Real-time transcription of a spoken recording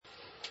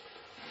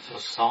So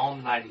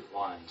Psalm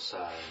 91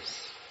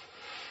 says,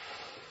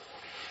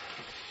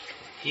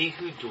 "He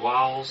who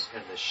dwells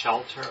in the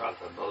shelter of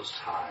the Most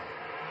High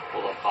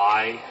will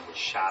abide in the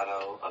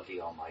shadow of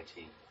the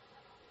Almighty.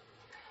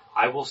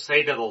 I will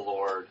say to the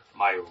Lord,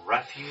 my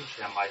refuge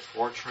and my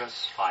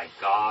fortress, my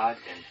God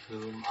in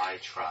whom I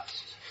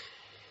trust.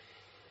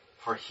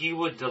 For he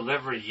would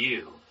deliver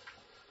you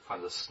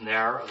from the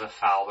snare of the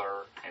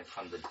fowler and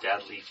from the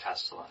deadly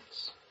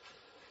pestilence.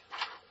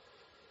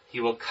 He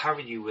will cover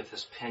you with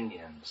his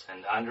pinions,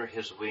 and under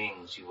his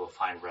wings you will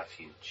find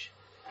refuge.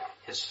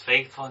 His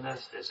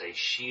faithfulness is a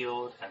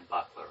shield and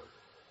buckler.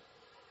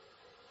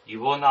 You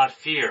will not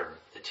fear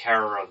the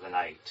terror of the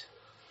night,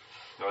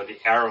 nor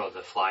the arrow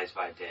that flies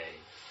by day,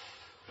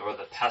 nor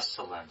the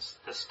pestilence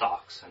that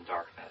stalks in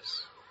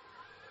darkness,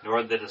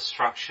 nor the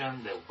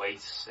destruction that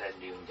wastes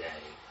at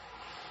noonday.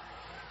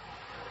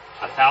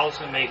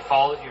 1,000 may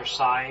fall at your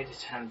side,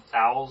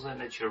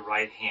 10,000 at your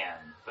right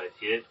hand, but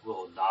it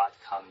will not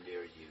come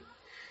near you.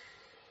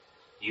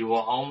 You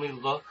will only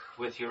look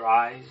with your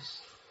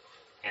eyes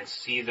and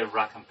see the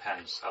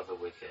recompense of the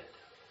wicked.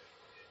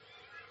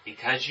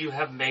 Because you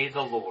have made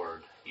the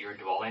Lord your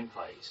dwelling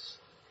place,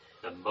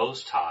 the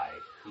Most High,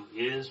 who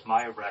is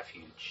my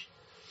refuge,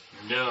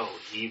 no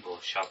evil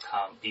shall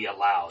be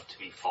allowed to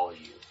befall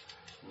you,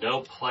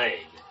 no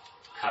plague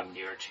come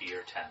near to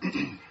your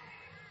tent.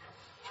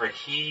 For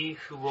he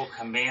who will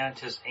command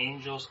his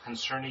angels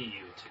concerning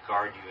you to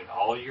guard you in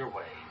all your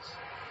ways,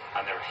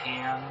 on their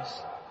hands,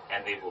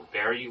 and they will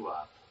bear you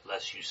up,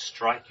 lest you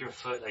strike your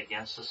foot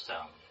against a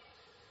stone.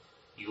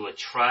 You will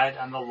tread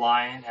on the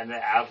lion and the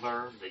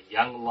adder, the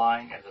young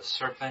lion and the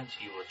serpent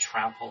you will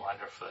trample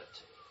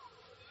underfoot.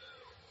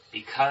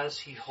 Because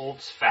he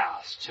holds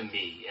fast to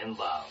me in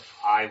love,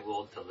 I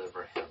will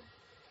deliver him.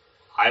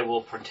 I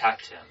will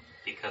protect him,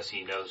 because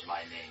he knows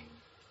my name.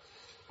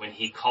 When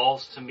he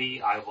calls to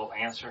me, I will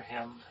answer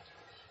him.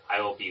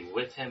 I will be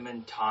with him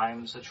in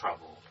times of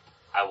trouble.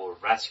 I will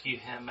rescue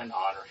him and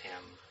honor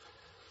him.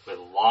 With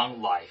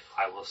long life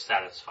I will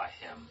satisfy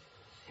him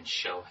and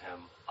show him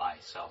my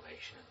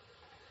salvation."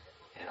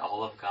 And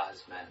all of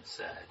God's men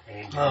said,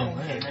 Amen.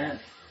 Amen.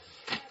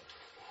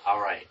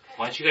 All right.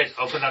 Why don't you guys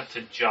open up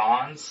to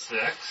John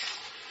 6.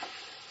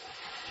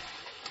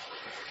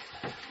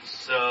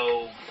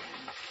 So,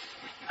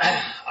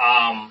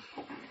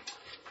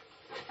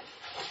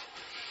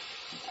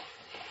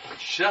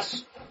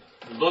 just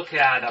look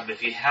at,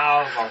 if you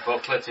have our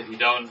booklets, if you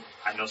don't,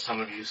 I know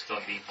some of you still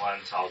need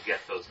ones, I'll get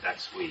those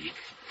next week.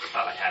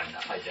 Thought I had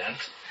enough, I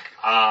didn't.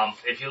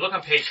 If you look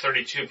on page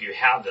 32, if you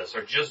have this,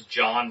 or just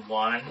John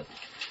 1.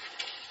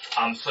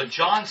 So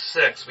John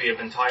 6 we have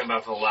been talking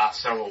about for the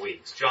last several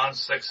weeks. John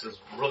 6 is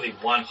really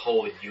one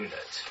whole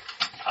unit,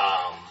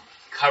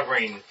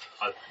 covering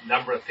a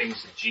number of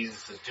things that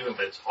Jesus is doing,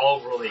 but it's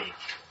all really,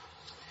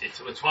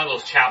 it's one of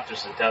those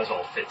chapters that does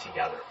all fit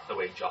together, the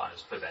way John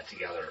has put that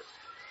together.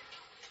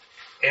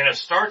 And it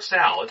starts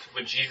out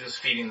with Jesus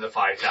feeding the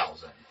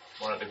 5,000,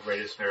 one of the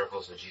greatest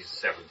miracles that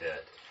Jesus ever did.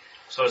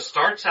 So it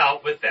starts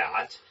out with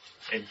that,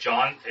 and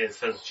it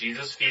says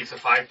Jesus feeds the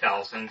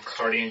 5,000,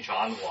 starting in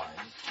John 1.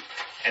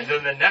 And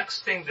then the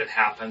next thing that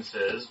happens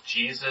is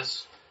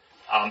Jesus,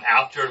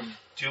 after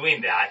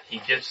doing that, he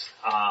gets,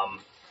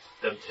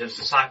 his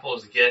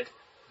disciples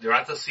they're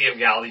at the Sea of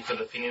Galilee for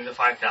the feeding of the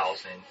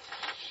 5,000,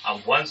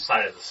 on one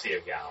side of the Sea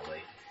of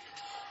Galilee.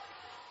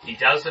 He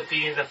does the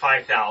feeding of the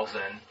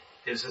 5,000,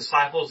 his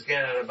disciples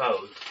get in a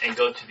boat and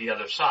go to the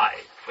other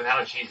side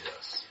without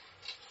Jesus.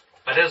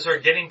 But as they're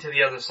getting to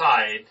the other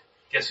side,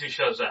 guess who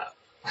shows up?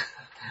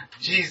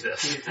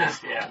 Jesus,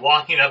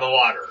 walking on the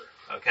water,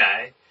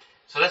 okay?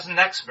 So that's the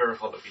next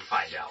miracle that we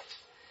find out.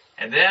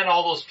 And then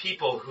all those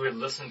people who had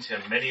listened to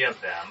him, many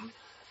of them,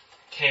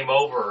 came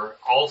over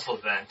also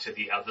then to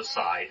the other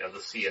side of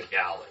the Sea of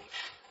Galilee.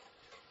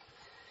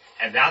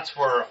 And that's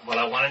where what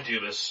I want to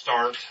do is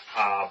start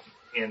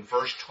in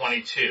verse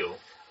 22.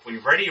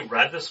 We've already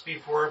read this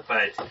before,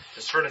 but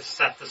to sort of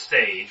set the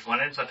stage,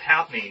 what ends up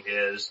happening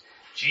is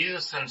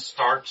Jesus then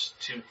starts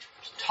to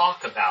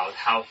talk about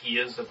how he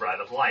is the bread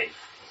of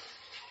life.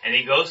 And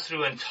he goes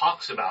through and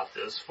talks about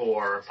this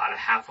for about a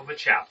half of a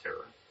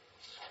chapter.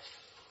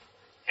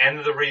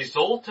 And the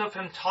result of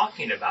him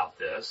talking about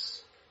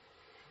this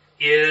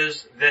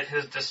is that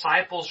his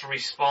disciples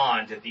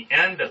respond at the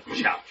end of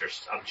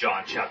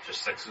John chapter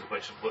 6,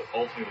 which is what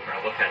ultimately we're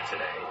going to look at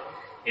today.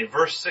 In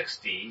verse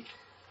 60,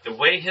 the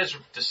way his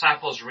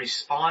disciples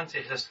respond to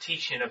his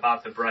teaching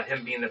about the bread,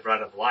 him being the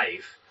bread of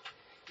life,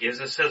 is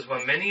it says,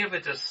 when many of the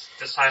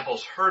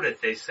disciples heard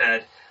it, they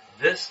said,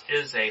 "This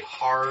is a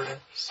hard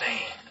saying.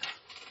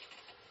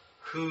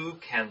 Who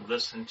can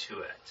listen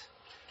to it?"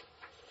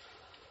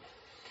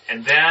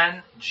 And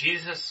then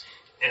Jesus,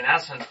 in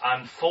essence,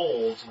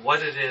 unfolds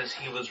what it is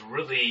he was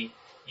really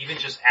even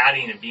just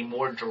adding and being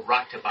more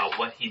direct about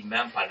what he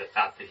meant by the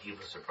fact that he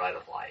was the bread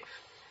of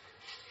life.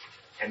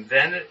 And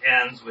then it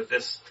ends with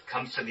this,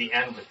 comes to the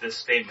end with this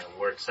statement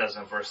where it says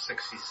in verse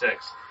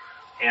 66,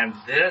 and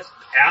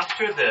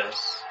after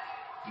this,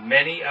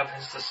 many of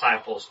his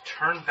disciples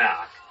turned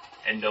back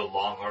and no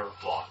longer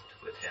walked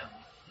with him.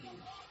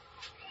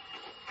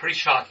 pretty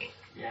shocking.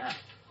 Yeah.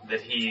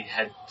 That he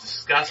had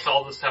discussed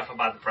all the stuff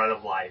about the bread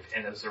of life,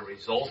 and as a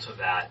result of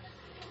that,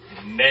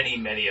 many,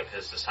 many of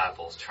his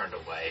disciples turned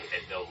away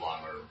and no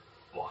longer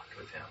walked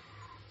with him.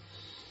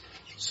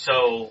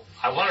 So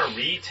I want to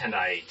read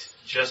tonight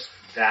just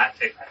that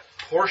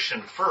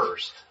portion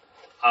first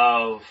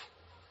of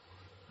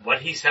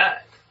what he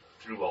said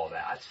through all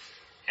that.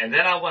 And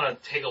then I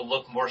want to take a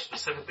look more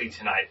specifically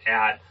tonight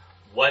at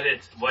what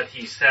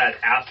he said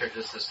after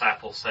his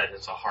disciples said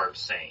it's a hard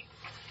saying.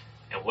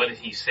 And what did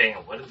he say,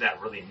 and what did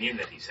that really mean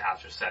that he's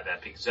after said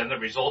that? Because then the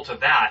result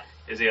of that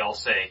is they all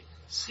say,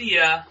 see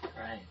ya.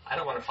 Right. I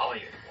don't want to follow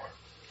you anymore.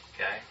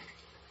 Okay?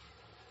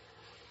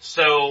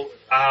 So,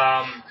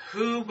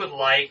 who would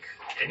like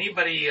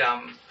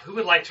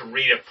to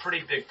read a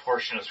pretty big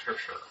portion of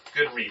Scripture?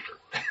 Good reader.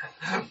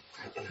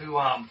 Who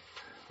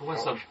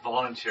wants to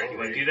volunteer? You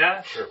want to do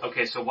that? Sure.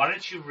 Okay, so why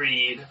don't you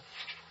read,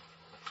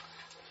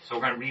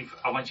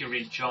 I want you to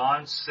read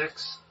John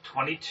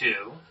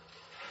 6:22,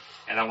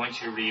 and I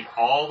want you to read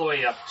all the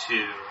way up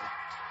to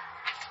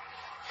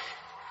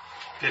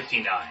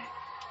 59.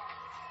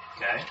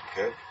 Okay?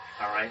 Okay.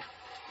 Alright?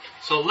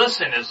 So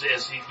listen, as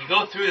we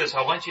go through this,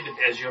 I want you to,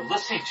 as you're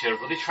listening to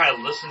it, really try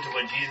to listen to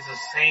what Jesus is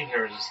saying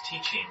here as he's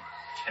teaching.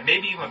 And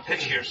maybe even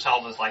picture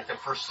yourself as like the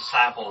first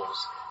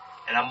disciples.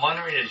 And I'm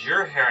wondering, as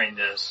you're hearing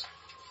this,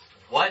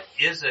 what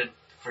is it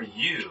for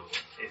you,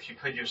 if you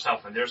put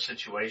yourself in their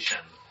situation,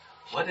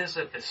 what is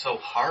it that's so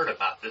hard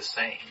about this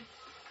saying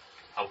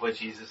of what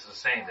Jesus is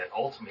saying that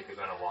ultimately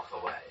they're going to walk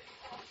away?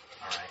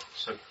 Alright,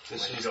 so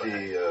this is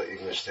the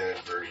English Standard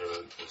Version.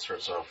 It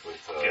starts off with,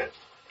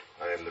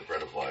 I am the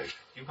bread of life.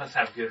 You must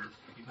have good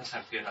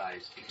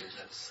eyes, because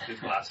that's good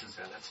glasses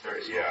there. That's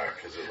very smart. Yeah,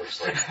 because it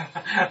looks like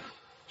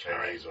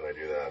Chinese when I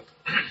do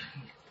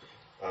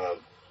that.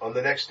 On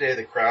the next day,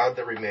 the crowd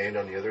that remained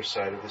on the other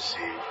side of the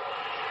sea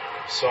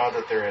saw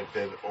that there had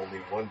been only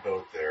one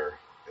boat there,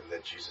 and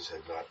that Jesus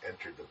had not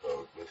entered the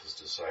boat with his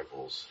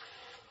disciples,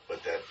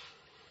 but that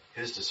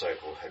his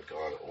disciple had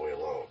gone away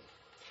alone.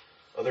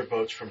 Other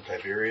boats from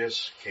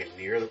Tiberias came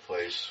near the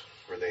place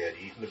where they had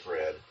eaten the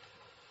bread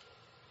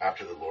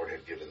after the Lord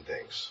had given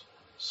thanks.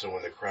 So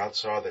when the crowd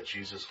saw that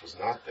Jesus was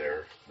not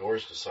there, nor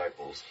his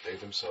disciples, they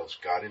themselves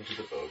got into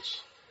the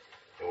boats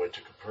and went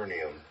to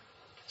Capernaum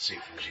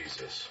seeking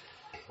Jesus.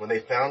 When they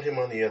found him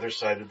on the other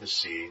side of the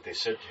sea, they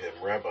said to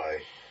him, Rabbi,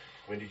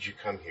 when did you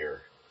come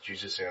here?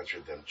 Jesus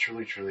answered them,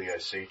 Truly, truly, I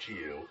say to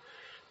you,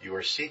 you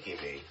are seeking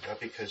me, not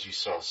because you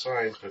saw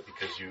signs, but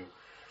because you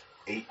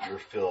ate your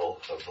fill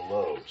of the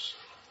loaves.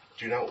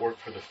 Do not work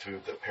for the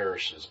food that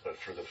perishes, but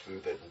for the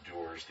food that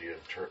endures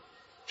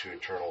to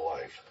eternal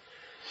life,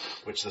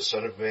 which the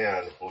Son of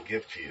Man will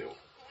give to you.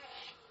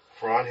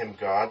 For on him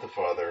God the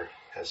Father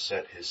has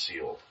set his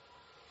seal.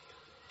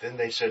 Then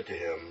they said to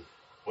him,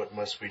 What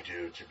must we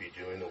do to be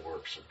doing the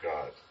works of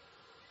God?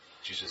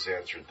 Jesus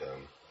answered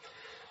them,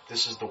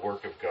 This is the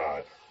work of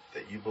God,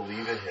 that you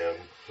believe in him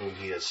whom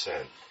he has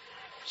sent.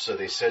 So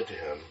they said to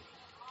him,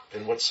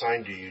 Then what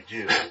sign do you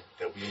do,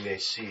 that we may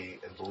see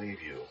and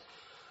believe you?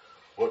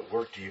 What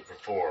work do you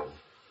perform?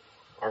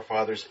 Our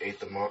fathers ate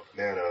the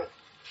manna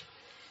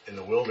in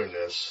the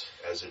wilderness,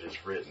 as it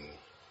is written,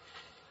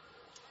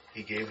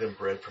 He gave them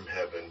bread from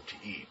heaven to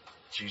eat.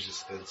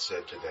 Jesus then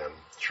said to them,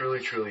 Truly,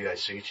 truly, I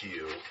say to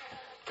you,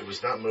 it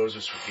was not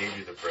Moses who gave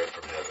you the bread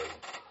from heaven,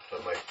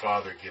 but my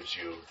Father gives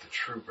you the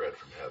true bread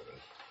from heaven.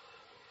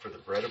 For the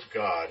bread of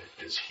God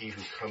is he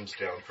who comes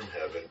down from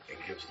heaven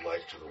and gives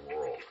life to the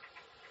world.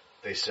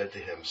 They said to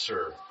him,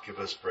 Sir, give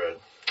us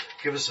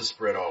this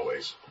bread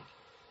always.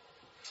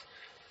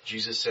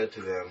 Jesus said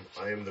to them,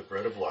 I am the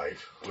bread of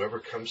life. Whoever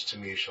comes to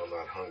me shall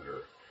not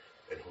hunger,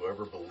 and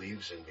whoever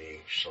believes in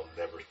me shall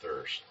never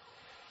thirst.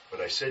 But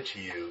I said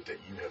to you that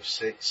you have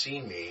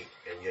seen me,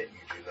 and yet you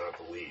do not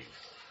believe.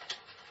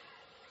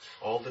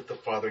 All that the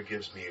Father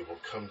gives me will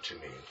come to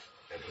me,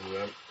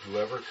 and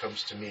whoever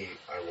comes to me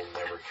I will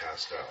never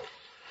cast out.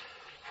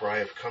 For I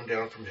have come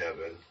down from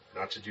heaven,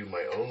 not to do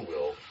my own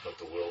will, but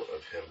the will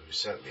of him who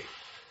sent me.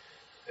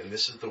 And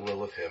this is the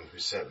will of him who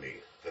sent me,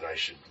 that I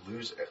should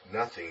lose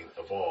nothing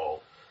of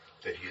all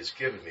that he has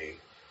given me,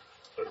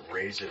 but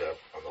raise it up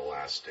on the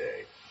last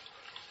day.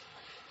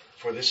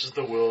 For this is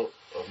the will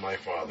of my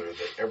Father,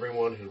 that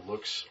everyone who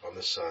looks on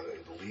the Son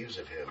and believes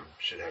in him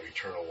should have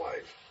eternal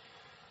life,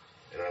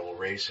 and I will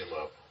raise him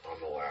up on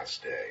the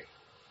last day.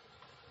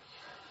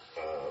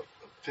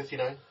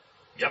 59?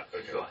 Yep,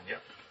 Okay. go on,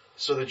 yep.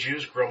 So the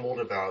Jews grumbled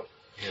about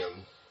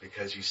him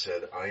because he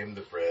said, I am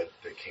the bread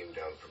that came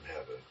down from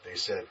heaven. They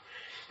said,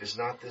 Is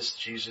not this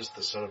Jesus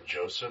the son of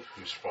Joseph,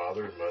 whose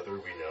father and mother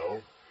we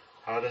know?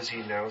 How does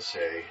he now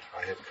say,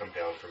 I have come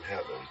down from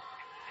heaven?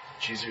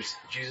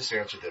 Jesus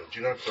answered them,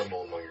 Do not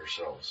grumble among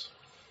yourselves.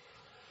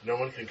 No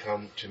one can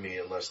come to me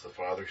unless the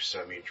Father who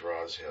sent me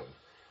draws him,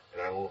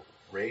 and I will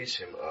raise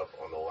him up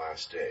on the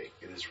last day.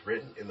 It is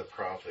written in the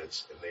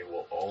prophets, and they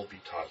will all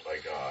be taught by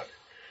God.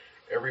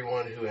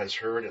 Everyone who has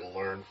heard and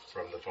learned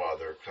from the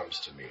Father comes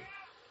to me.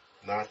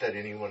 Not that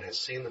anyone has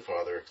seen the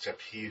Father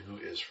except he who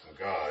is from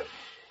God.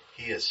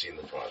 He has seen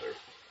the Father.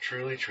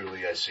 Truly,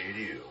 truly, I say to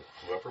you,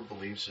 whoever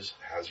believes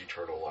has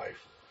eternal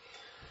life.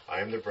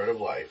 I am the bread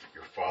of life.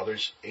 Your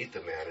fathers ate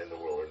the manna in the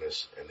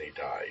wilderness, and they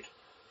died.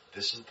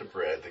 This is the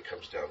bread that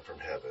comes down from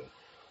heaven,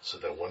 so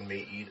that one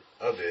may eat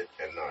of it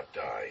and not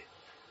die.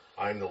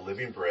 I am the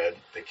living bread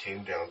that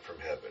came down from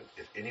heaven.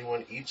 If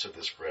anyone eats of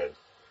this bread,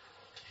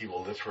 he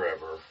will live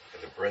forever,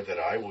 and the bread that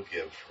I will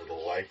give for the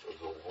life of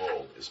the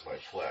world is my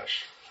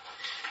flesh.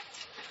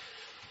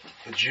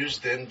 The Jews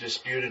then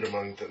disputed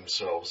among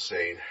themselves,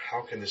 saying,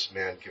 How can this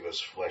man give us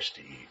flesh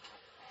to eat?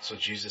 So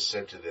Jesus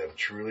said to them,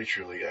 Truly,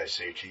 truly, I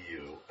say to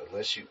you,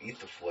 unless you eat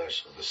the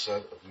flesh of the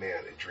Son of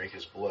Man and drink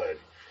his blood,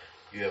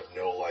 you have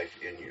no life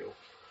in you.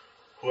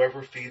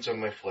 Whoever feeds on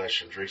my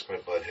flesh and drinks my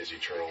blood has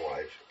eternal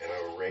life, and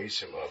I will raise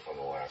him up on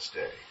the last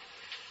day.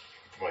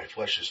 For my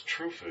flesh is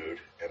true food,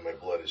 and my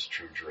blood is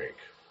true drink.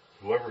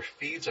 Whoever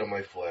feeds on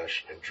my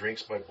flesh and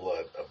drinks my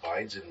blood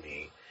abides in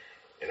me,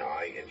 and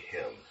I in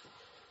him.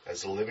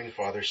 As the living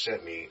Father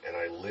sent me, and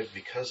I live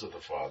because of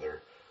the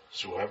Father,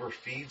 so whoever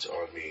feeds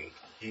on me,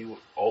 he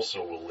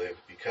also will live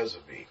because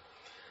of me.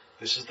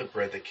 This is the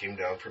bread that came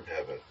down from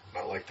heaven,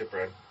 not like the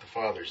bread the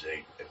fathers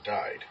ate and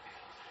died.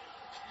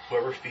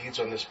 Whoever feeds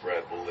on this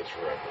bread will live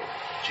forever.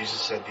 Jesus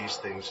said these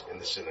things in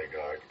the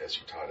synagogue as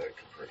he taught at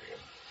Capernaum.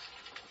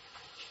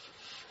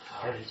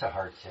 That is a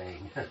hard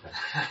saying.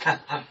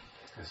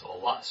 So a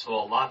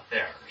lot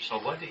there. So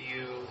what do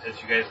you,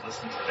 as you guys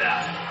listen to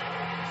that,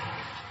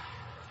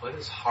 what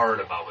is hard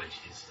about what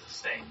Jesus is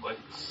saying?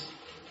 What's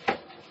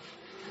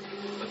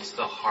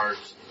the hard?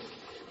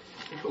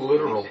 The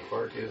literal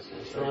part is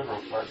The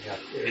literal part, yeah.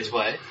 It's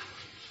what?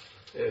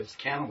 It's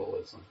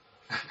cannibalism.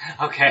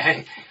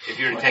 Okay. If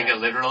you were to take it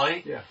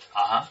literally? Yeah.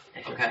 Uh-huh.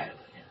 Okay.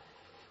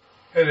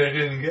 And they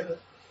didn't get it.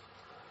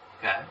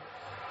 Okay.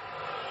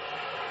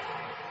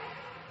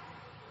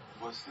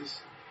 Was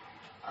this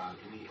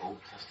any Old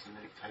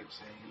Testament type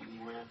saying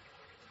anywhere?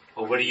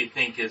 Well, what do you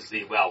think is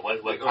the, what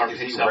part Is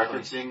he picks up?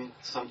 referencing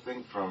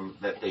something from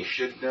that they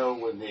should know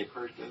when they've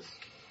heard this?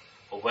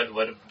 Well,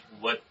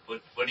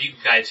 what do you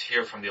guys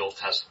hear from the Old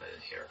Testament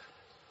here?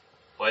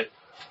 What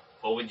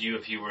would you,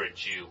 if you were a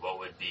Jew, what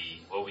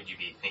would you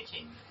be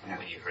thinking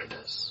when you heard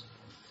this?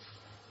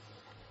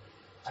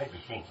 I'd be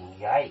thinking,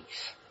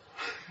 yikes.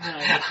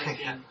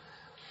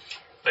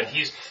 But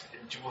who's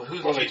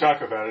Well, they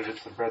talk about it.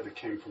 It's the bread that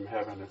came from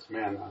heaven. It's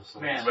manna. So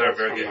Manna. very, that's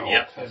very from good. the Old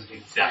Yep,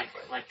 Testament.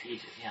 exactly. Like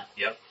Egypt, yeah.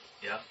 Yep.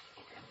 But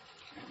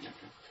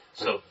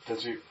So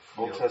does the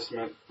Old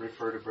Testament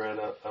refer to bread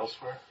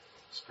elsewhere?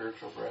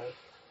 Spiritual bread?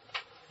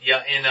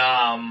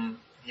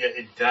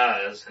 it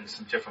does in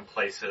some different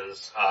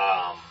places.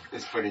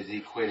 Is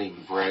he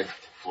equating bread to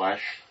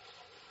flesh?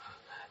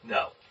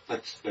 No.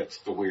 That's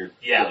the weird.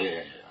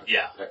 Yeah.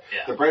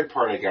 The bread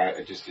part I got.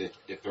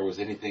 If there was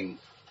anything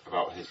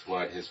about his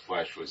blood, his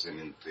flesh was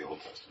in the Old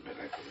Testament.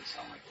 That doesn't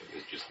sound like it.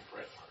 It's just the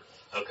bread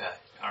part. Okay.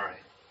 All right.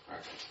 All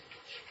right.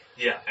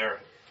 Yeah,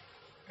 Eric.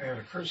 It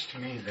occurs to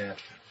me that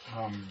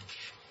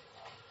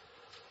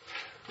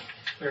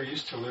they're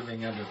used to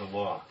living under the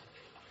law,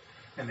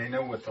 and they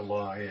know what the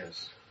law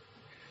is.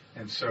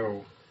 And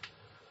so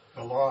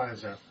the law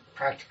is a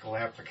practical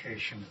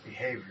application of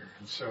behavior.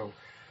 And so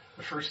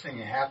the first thing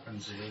that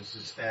happens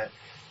is that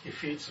he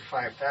feeds the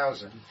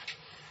 5,000,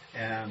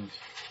 and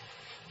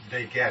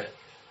they get it,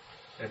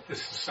 that this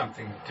is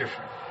something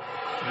different.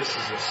 This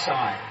is a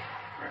sign.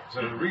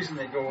 So the reason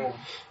they go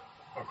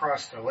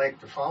across the lake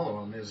to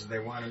follow him is they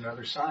want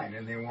another sign,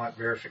 and they want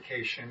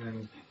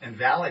verification and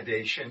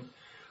validation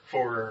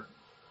for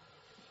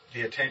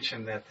the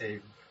attention that they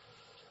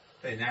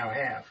now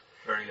have.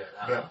 Very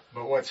good.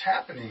 But what's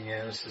happening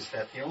is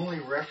that the only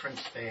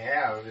reference they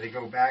have, they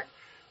go back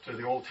to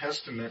the Old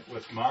Testament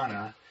with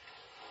manna,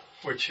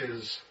 which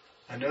is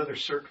another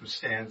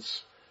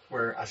circumstance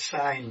where a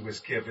sign was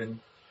given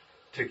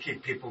to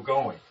keep people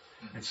going.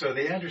 And so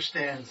they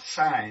understand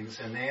signs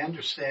and they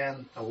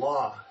understand the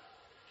law,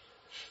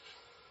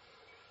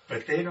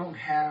 but they don't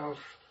have,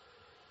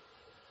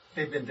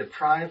 they've been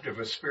deprived of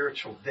a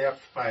spiritual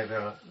depth by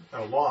the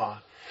law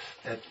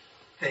that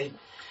they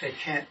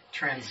can't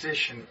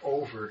transition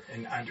over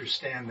and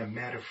understand the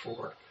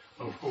metaphor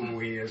of who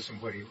he is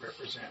and what he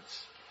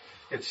represents.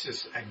 It's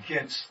just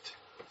against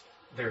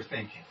their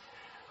thinking.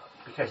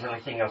 Because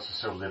everything else is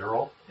so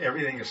literal.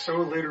 Everything is so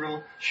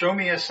literal. Show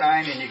me a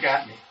sign and you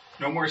got me.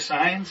 No more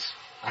signs,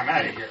 I'm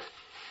out of here.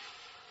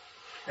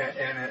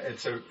 And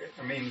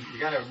you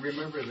gotta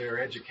remember their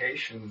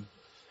education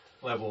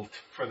level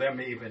for them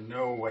to even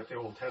know what the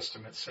Old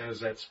Testament says.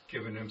 That's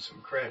giving them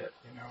some credit,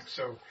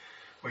 So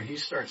when he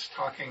starts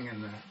talking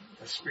in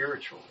the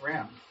spiritual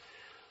realm,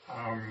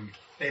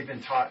 they've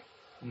been taught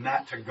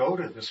not to go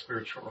to the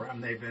spiritual realm.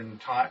 They've been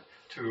taught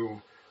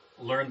to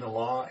learn the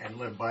law and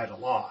live by the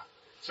law.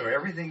 So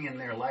everything in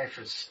their life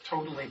is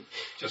totally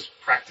just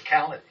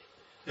practicality.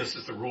 This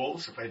is the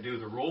rules. If I do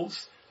the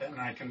rules, then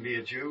I can be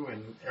a Jew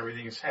and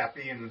everything is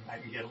happy and I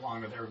can get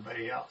along with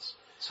everybody else.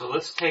 So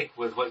let's take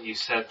with what you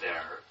said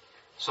there.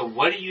 So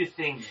what do you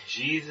think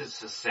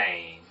Jesus is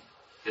saying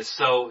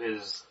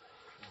is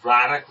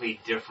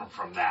radically different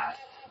from that?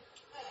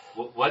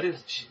 What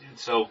is,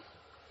 so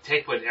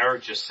take what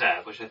Eric just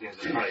said, which I think is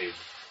probably a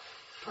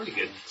pretty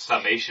good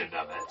summation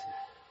of it,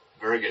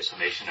 very good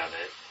summation of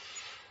it,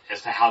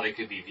 as to how they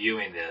could be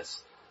viewing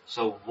this.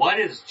 So what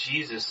is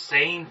Jesus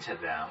saying to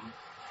them?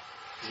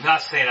 He's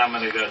not saying, I'm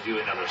going to go do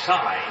another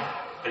sign,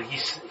 but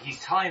he's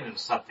telling them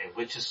something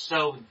which is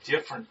so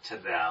different to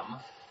them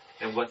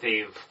than what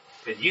they've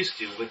been used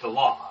to with the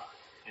law.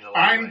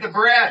 I'm the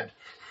bread.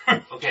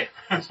 Okay.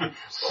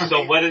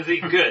 So what is he?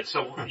 Good.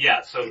 So,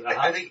 yeah. So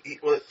I think,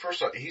 well,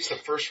 first off, he's the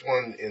first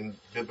one in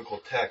biblical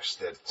text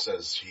that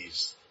says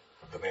he's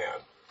the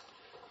man.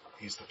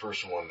 He's the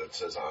first one that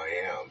says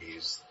I am.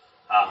 He's,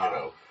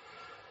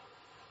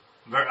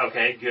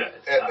 Okay, good.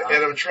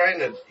 And I'm trying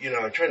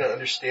to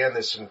understand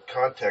this in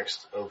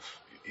context of,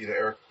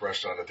 Eric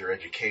brushed on it, their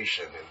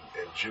education,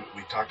 and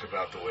we talked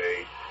about the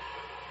way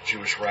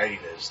Jewish writing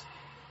is.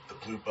 The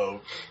blue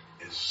boat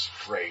is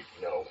great,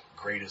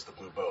 great is the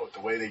blue boat. The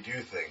way they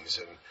do things,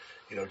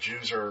 and,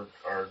 Jews are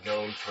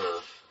known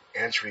for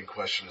answering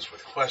questions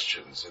with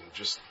questions, and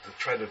just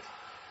trying to,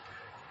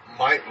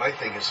 my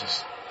thing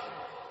is,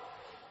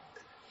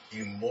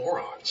 you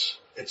morons,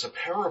 it's a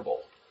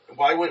parable.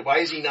 Why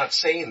is he not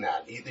saying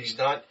that?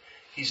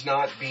 He's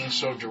not being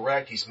so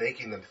direct. He's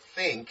making them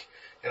think,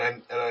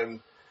 and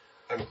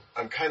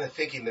I'm kind of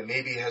thinking that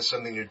maybe it has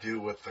something to do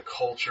with the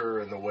culture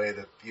and the way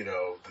that,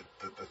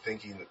 the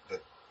thinking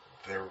that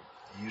they're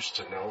used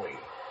to knowing.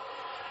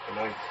 Am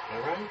I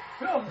right?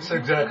 No, that's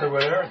exactly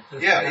what Eric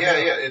did. Yeah.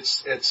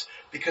 It's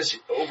because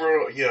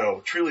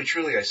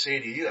truly I say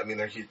to you, I mean,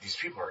 these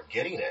people aren't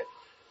getting it.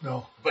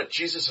 No. But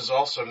Jesus is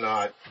also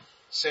not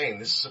saying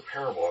this is a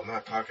parable. I'm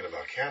not talking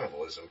about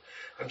cannibalism.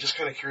 I'm just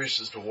kind of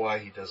curious as to why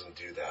he doesn't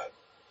do that.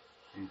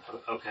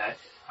 Okay.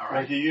 All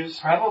right. He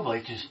used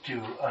probably just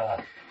to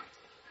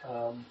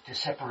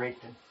separate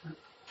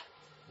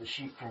the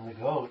sheep from the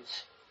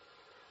goats.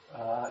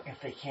 If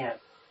they can't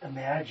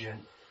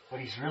imagine, what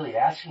he's really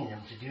asking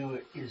them to do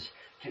is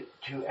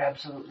to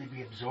absolutely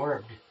be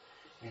absorbed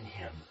in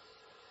him,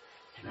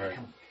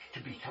 to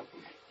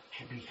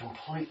be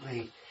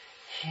completely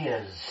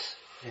his,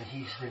 and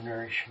he's the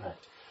nourishment.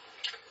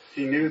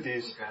 He knew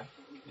these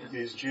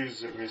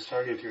Jews that he was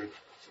talking to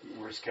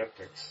were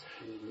skeptics.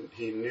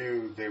 He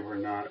knew they were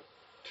not,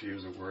 to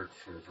use a word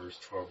from verse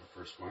 12 of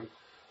verse 1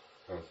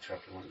 of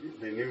chapter 1,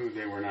 they knew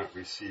they were not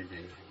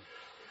receiving him.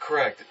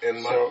 Correct.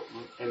 And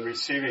and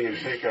receiving and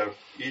think of,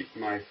 eat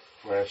my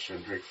flesh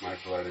and drink my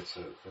blood, it's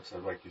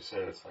like you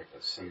said, it's like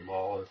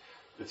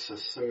it's a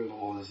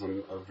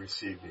symbolism of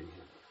receiving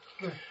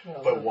him.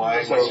 But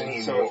why wasn't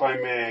he So if I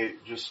may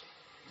just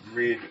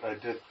read, I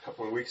did a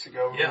couple of weeks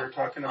ago we were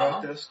talking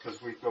about this,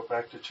 because we go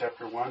back to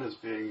chapter 1 as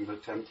being the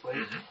template.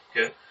 Mm-hmm.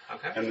 Good.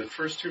 Okay. And the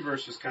first two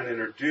verses kind of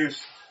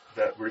introduce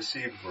that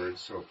received word,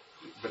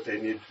 but they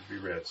need to be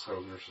read.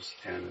 So verses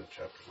 10 in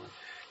chapter 1.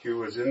 He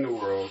was in the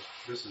world,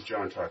 this is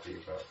John talking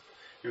about.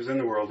 He was in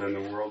the world, and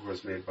the world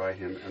was made by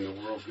him, and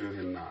the world knew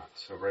him not.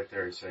 So right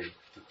there he's saying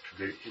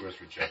he was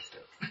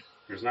rejected.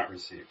 He was not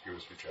received, he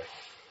was rejected.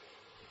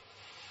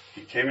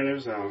 He came into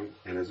his own,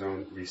 and his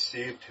own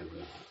received him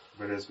not.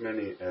 But as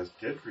many as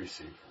did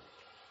receive him,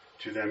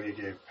 to them he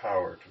gave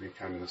power to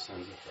become the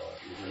sons of God,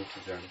 even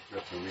to them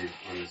that believe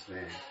on his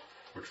name,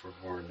 which were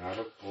born not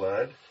of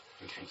blood,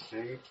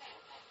 interesting,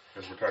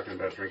 because we're talking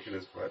about drinking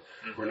his blood.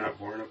 We're not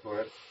born of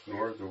blood,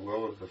 nor the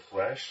will of the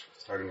flesh.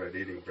 It's talking about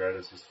eating bread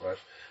as his flesh,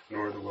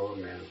 nor the will of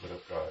man, but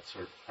of God. So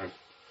I'm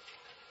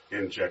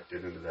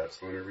injected into that.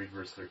 So let me read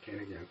verse 13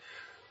 again.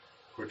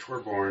 Which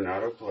were born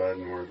not of blood,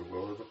 nor the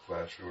will of the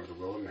flesh, nor the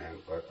will of man,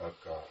 but of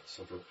God.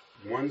 So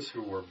the ones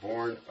who were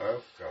born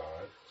of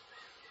God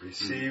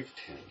received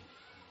him.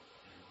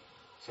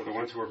 So the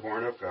ones who were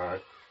born of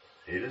God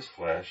ate his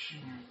flesh,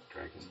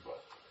 drank his blood.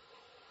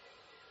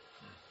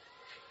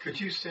 Could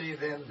you say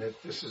then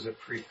that this is a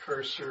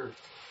precursor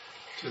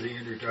to the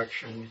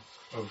introduction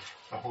of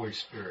the Holy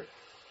Spirit?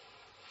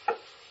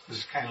 This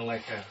is kind of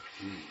like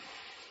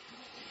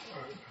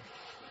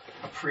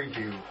a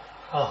preview.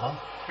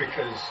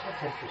 Because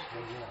That's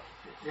interesting,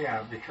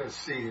 because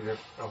see, the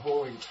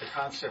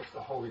concept of the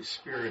Holy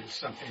Spirit is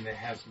something that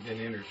hasn't been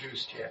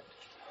introduced yet.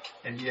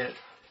 And yet,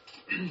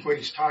 what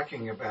he's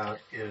talking about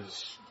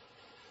is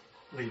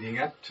leading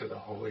up to the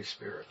Holy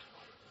Spirit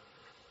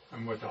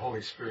and what the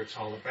Holy Spirit's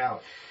all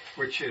about,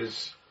 which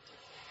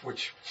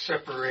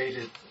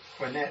separated,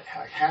 when that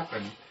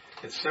happened,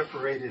 it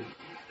separated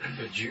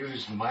the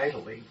Jews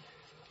mightily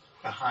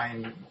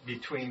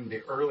between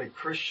the early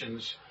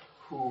Christians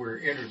who were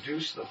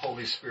introduced to the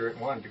Holy Spirit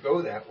and wanted to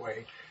go that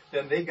way.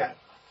 Then they got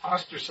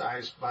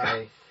ostracized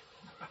by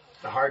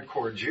the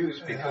hardcore Jews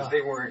because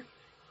they were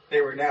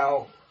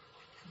now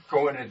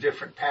going a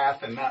different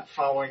path and not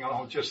following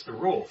all just the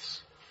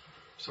rules.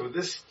 So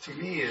this, to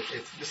me,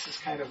 this is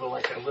kind of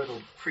like a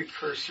little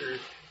precursor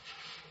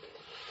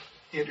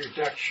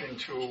introduction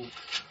to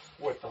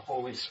what the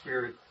Holy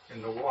Spirit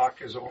and the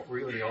walk is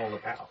really all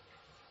about.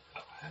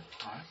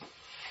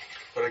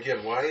 But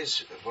again, why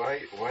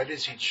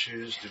does he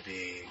choose to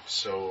be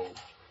so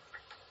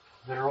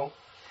literal.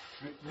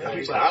 No,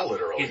 he's not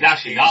literal. He's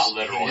actually not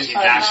literal. He's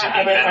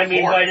actually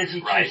metaphoric. Why does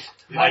he right?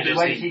 choose? Why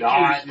does he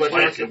choose? But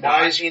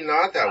why is he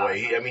not that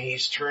way?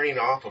 He's turning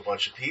off a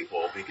bunch of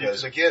people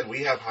because, again,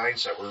 we have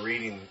hindsight. We're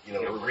reading,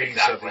 we're reading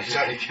something.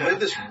 If you live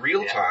this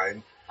real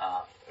time,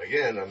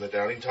 again, I'm the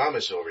Doubting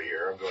Thomas over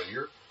here. I'm going,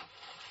 you're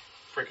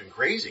freaking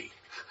crazy,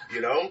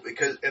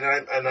 because,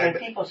 and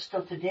people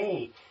still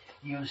today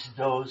use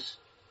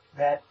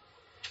that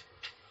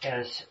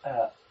as,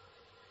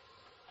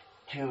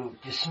 to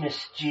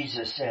dismiss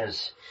Jesus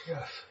as.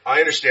 Yes. I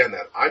understand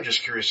that. I'm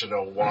just curious to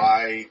know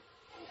why.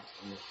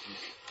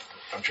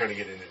 I'm trying to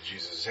get into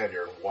Jesus' head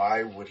here.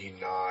 Why would he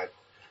not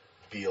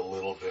be a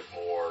little bit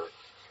more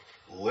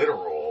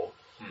literal?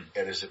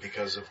 And is it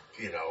because of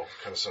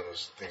kind of some of the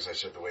things I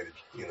said, the way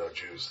that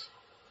Jews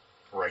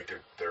write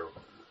their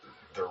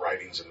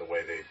writings and the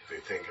way they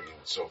think and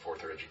so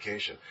forth, their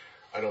education?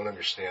 I don't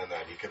understand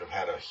that. He could have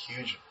had a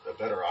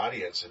better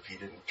audience if he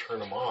didn't turn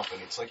them off,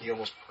 and it's like he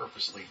almost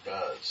purposely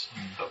does.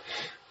 Okay.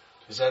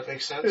 Does that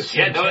make sense? It's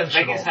it's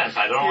making sense.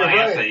 I don't want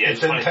to answer yet. I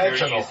just want to hear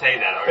you say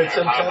that. It's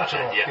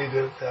intentional. Yeah. He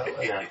did it that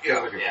way.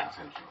 Yeah.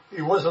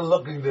 He wasn't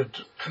looking to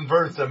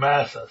convert the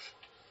masses.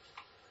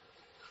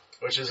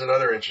 Which is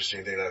another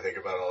interesting thing I think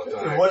about all the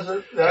time.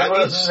 That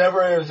wasn't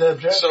never his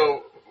objective.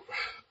 So,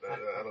 I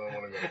don't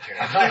want to go to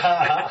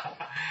camp.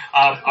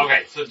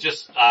 Okay, so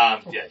just,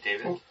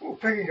 David? Well,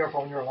 picking up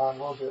on your line a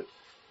little bit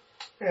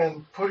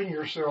and putting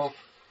yourself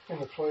in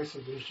the place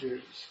of these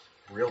Jews.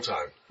 Real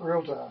time.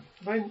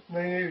 They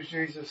knew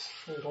Jesus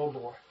as a little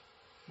boy.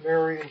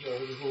 Mary and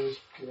Joseph were his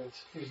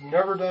kids. He's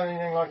never done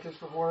anything like this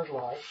before in his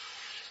life.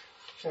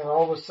 And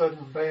all of a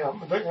sudden,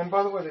 bam. And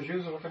by the way, the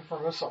Jews are looking for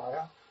a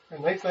Messiah.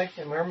 And they think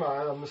in their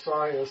mind a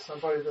Messiah is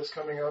somebody that's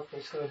coming up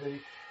that's going to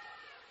be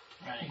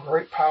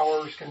great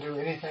powers, can do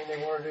anything they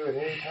want to do at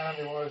any time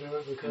they want to do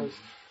it because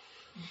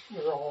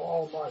they're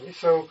all almighty.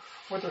 So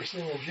what they're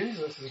seeing in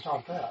Jesus is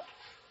not that.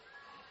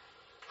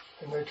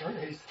 And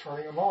he's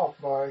turning them off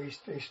by he's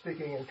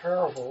speaking in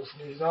parables.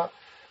 And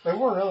they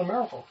want another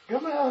miracle.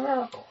 Give them another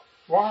miracle.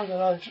 Why are they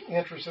not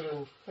interested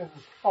in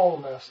all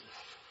the masses?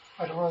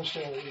 I don't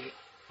understand it either.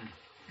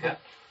 Yeah.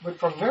 But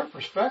from their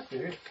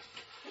perspective,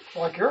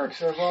 like Eric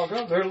said a while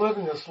ago, they're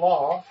living this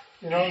law.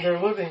 They're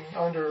living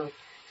under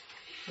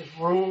the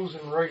rules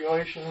and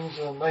regulations,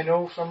 and they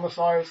know some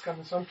Messiah is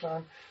coming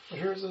sometime. But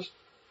here's this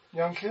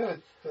young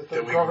kid that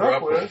they've grown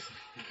up with.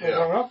 And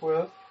all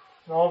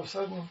of a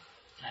sudden,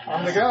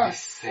 I'm the guy.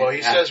 Well,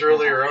 he says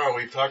earlier on,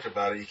 we've talked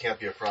about it, you can't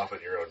be a prophet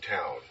in your own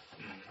town.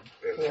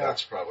 And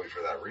that's probably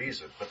for that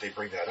reason. But they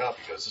bring that up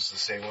because this is the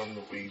same one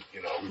that we,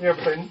 Yeah,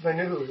 but they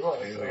knew who he was.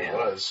 They knew who he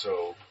was,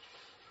 so.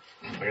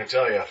 I can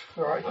tell you.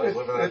 Right. I was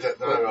living at that.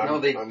 They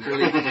really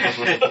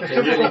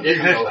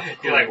didn't know.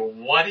 You're like,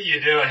 what are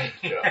you doing?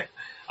 Yeah.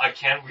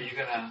 Ken, were you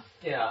gonna?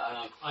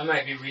 Yeah, I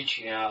might be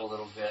reaching out a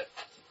little bit.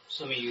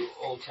 Some of you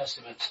Old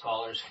Testament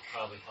scholars could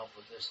probably help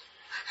with this,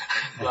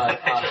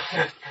 but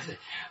I'm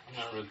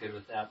not real good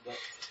with that. But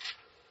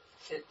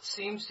it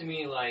seems to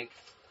me like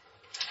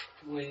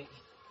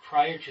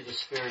prior to the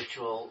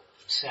spiritual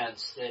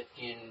sense that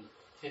in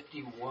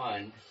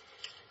 51,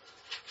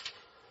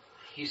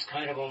 he's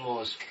kind of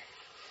almost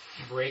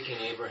breaking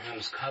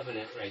Abraham's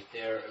covenant right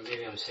there. Or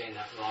maybe I'm saying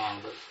that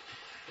wrong, but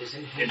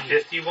isn't he... In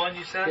 51,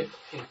 you said?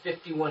 In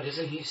 51,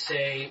 doesn't he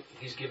say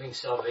he's giving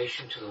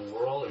salvation to the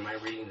world? Or am I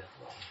reading that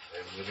wrong?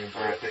 And living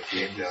bread that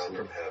came down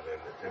from heaven.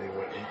 If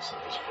anyone eats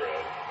of this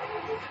bread, I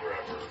will live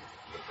forever.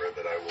 The bread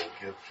that I will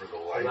give for the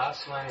life. The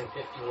last line in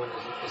 51,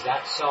 is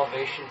that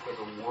salvation for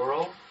the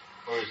world?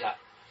 Or is that...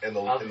 And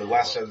the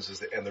last sentence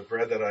is, and the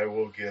bread that I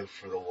will give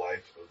for the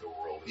life of the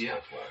world is my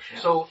flesh. Yeah.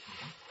 So,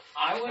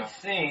 I would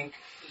think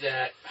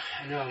that,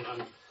 I know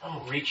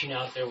I'm reaching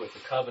out there with the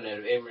covenant,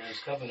 of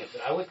Abraham's covenant,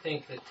 but I would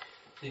think that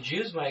the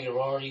Jews might have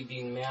already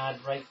been mad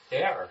right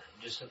there.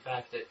 Just the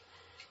fact that,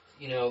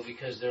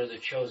 because they're the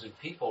chosen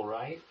people,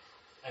 right?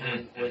 I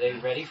mean, were they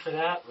ready for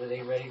that? Were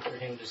they ready for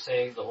him to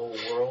save the whole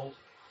world?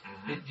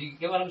 Mm-hmm. Do you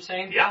get what I'm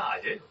saying? Yeah, I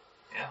do.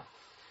 Yeah.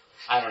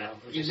 I don't know.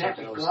 You have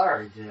to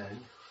guard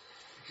then.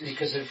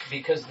 Because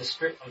the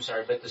spirit, I'm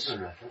sorry, but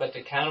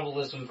the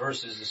cannibalism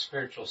versus the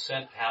spiritual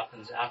scent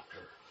happens after.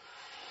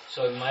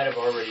 So it might have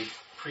already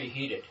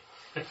preheated.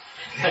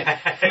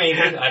 Maybe,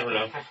 I don't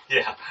know.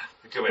 Yeah,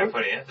 good way of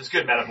putting it. It's a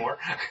good metaphor.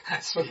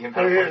 Speaking of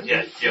metaphors,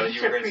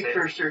 you were going to say it's a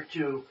precursor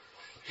to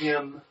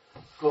him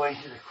going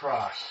to the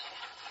cross.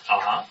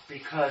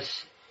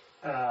 Because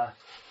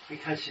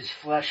his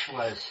flesh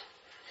was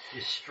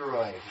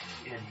destroyed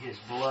and his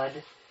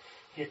blood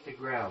hit the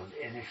ground.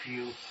 And if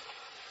you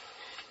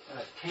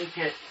take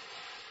it,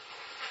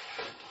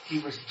 he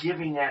was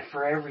giving that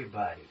for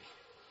everybody.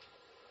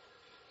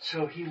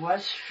 So he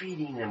was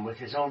feeding them with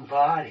his own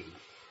body,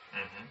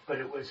 but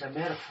it was a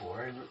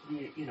metaphor. And,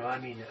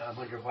 I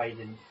wonder why he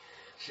didn't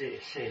say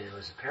it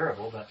was a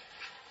parable, but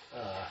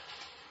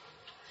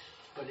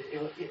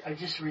it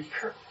just a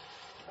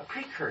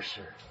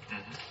precursor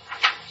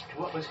to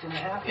what was going to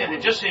happen. Yeah,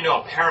 and just so you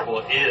know, a parable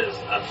is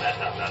a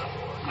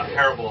metaphor. A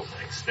parable is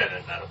an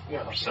extended metaphor.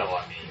 Yeah. So,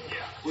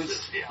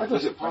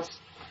 Was it possible?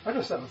 I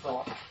just have a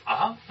thought.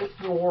 Uh-huh.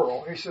 The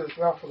world. He says,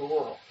 out for the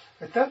world.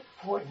 At that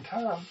point in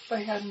time,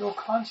 they had no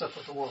concept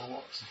what the world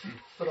was.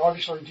 But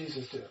obviously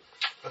Jesus did.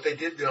 But they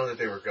did know that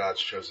they were God's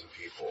chosen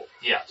people.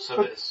 Yeah, so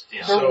but this,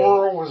 yeah. Their So,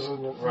 world was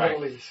in the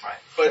Middle East. Right.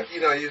 But,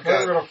 you know, you've They were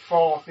got going to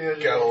fall off the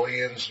edge.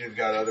 Galileans, you've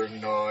got other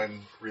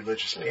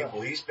non-religious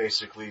people. Yeah. He's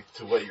basically,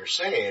 to what you're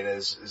saying,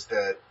 is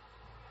that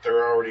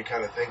they're already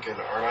kind of thinking,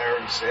 aren't I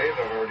already saved?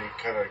 I'm already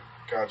kind of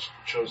God's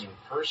chosen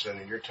person,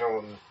 and you're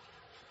telling,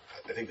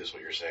 I think that's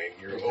what you're saying,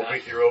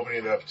 you're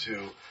opening it up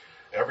to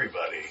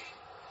everybody.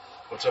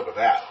 What's up with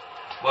that?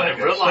 Well, and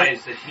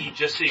realize that he,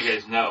 just so you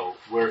guys know,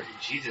 where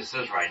Jesus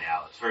is right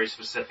now, it's very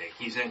specific.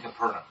 He's in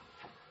Capernaum.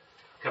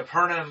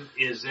 Capernaum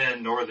is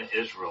in northern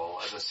Israel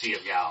as the Sea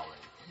of Galilee.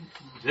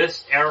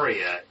 This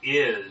area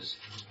is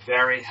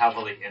very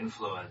heavily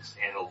influenced,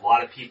 and a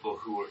lot of people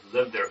who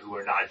live there who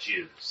are not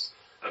Jews.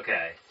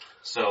 Okay,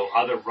 so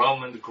other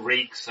Romans,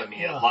 Greeks. I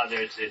mean, a lot.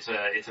 It's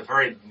a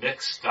very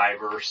mixed,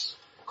 diverse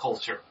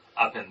culture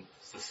up in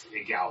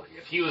Galilee.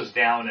 If he was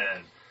down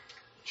in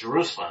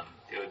Jerusalem,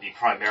 it would be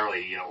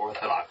primarily,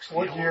 Orthodox.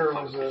 What year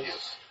was this?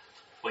 Jews.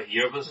 What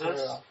year was this?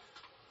 Yeah.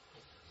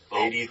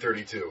 Well, AD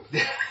 32.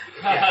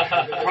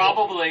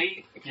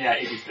 probably,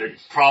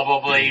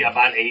 probably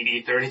about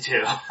AD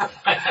 32.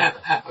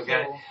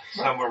 Okay,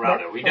 somewhere around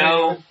there. We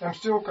know. I'm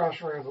still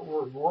concentrating on the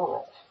word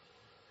world.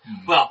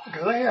 Well,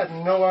 because they had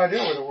no idea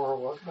what the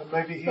world was, but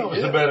maybe he was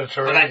did. the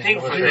Mediterranean. But I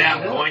think for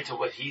them, going to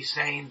what he's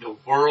saying, the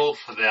world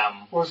for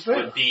them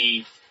would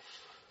be,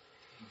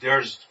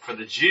 for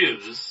the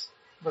Jews,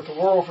 but the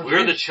world for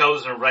we're the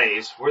chosen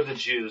race, we're the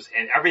Jews,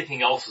 and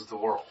everything else is the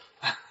world.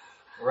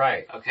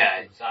 Right.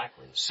 Okay.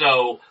 Exactly.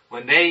 So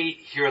when they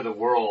hear the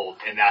world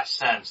in that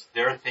sense,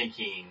 they're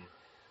thinking,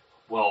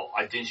 well,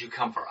 didn't you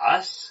come for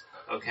us?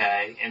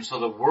 Okay. And so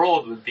the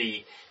world would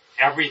be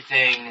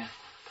everything.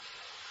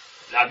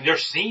 I mean, they're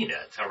seeing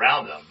it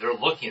around them. They're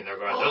looking. They're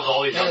going, there's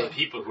all these other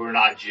people who are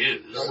not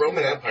Jews. The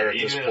Roman Empire at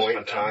this point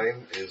in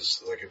time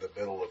is like in the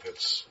middle of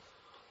its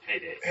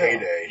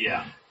heyday.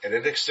 Yeah. And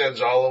it extends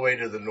all the way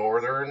to the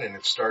northern, and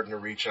it's starting to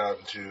reach out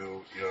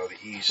into, the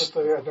east.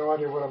 But they had no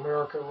idea what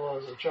America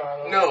was or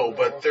China. No,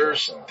 but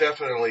there's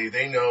definitely,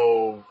 they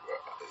know,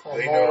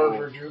 Mars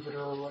or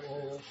Jupiter or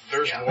whatever.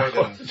 There's more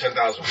than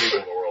 10,000 people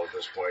in the world at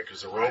this point,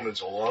 because the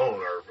Romans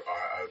alone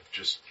have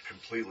just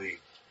completely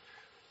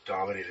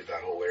dominated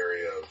that whole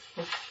area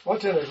of. Well, I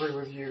tend to agree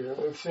with you.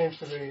 It seems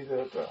to me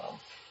that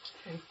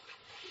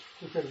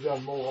he could have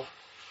done more.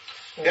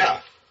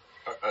 Yeah.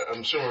 I'm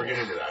assuming we're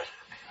getting to that.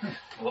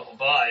 Well,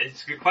 but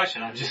it's a good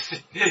question. I'm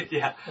just,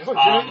 yeah.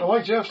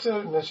 Like Jeff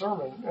said in the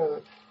sermon,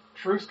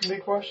 truth can be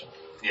questioned.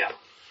 Yeah.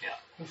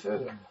 He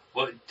said that.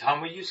 Well,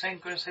 Tom, were you going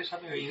to say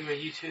something? Or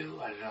you two?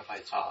 I don't know if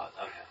I saw it.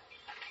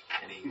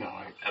 Okay. No.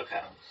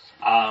 Okay.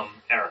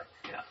 Eric,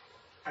 yeah.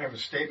 I have a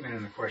statement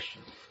and a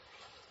question.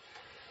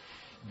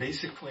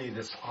 Basically,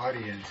 this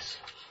audience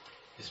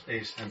is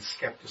based on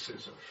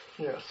skepticism.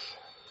 Yes.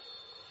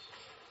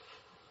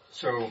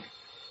 So,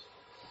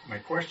 my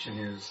question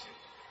is,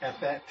 at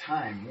that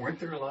time, weren't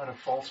there a lot of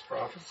false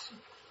prophets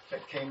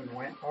that came and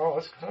went? Oh,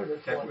 that's kind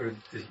of good.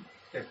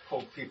 That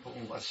pulled people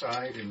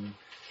aside and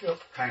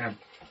kind of.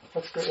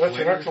 That's good. That's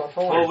an excellent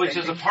point. Well, which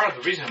is a part of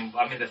the reason.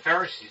 I mean, the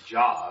Pharisees'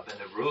 job and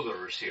the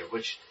rulers here,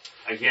 which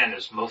again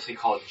is mostly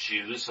called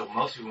Jews. So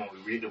mostly when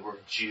we read the word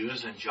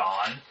Jews in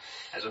John,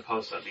 as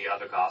opposed to the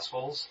other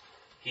Gospels,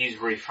 he's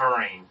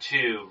referring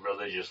to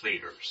religious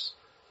leaders.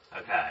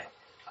 Okay,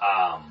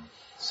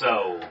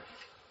 so.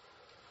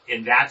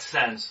 In that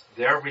sense,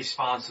 their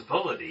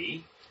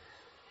responsibility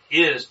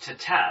is to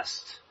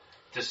test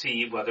to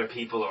see whether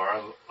people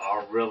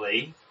are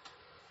really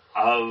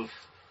of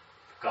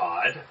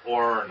God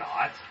or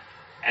not.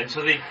 And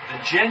so the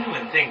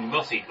genuine thing,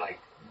 mostly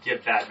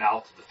give that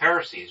mouth to the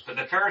Pharisees, but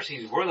the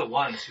Pharisees were the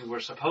ones who were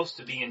supposed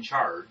to be in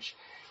charge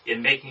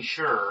in making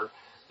sure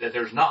that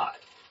there's not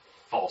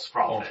false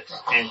prophets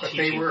and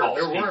teaching false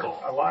people. There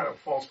were a lot of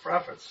false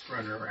prophets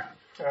running around.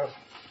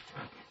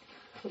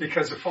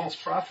 Because the false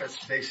prophets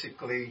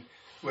basically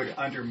would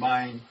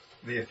undermine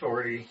the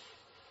authority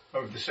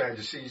of the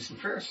Sadducees and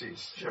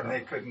Pharisees, and they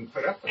couldn't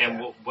put up with that.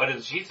 And what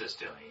is Jesus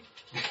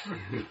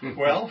doing?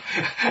 Well,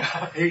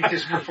 he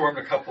just performed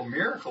a couple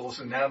miracles,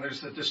 and now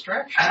there's a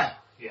distraction.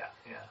 Yeah.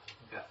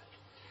 Okay.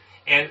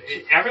 And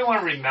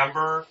everyone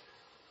remember,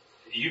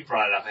 you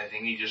brought it up, I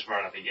think you just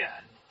brought it up again.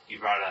 You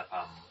brought it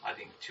up, I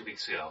think 2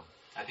 weeks ago.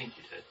 I think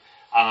you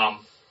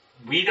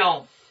did. We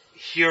don't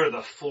hear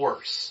the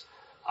force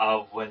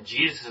of when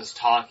Jesus is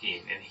talking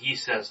and he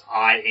says,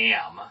 I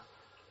am.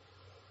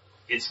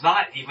 It's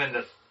not even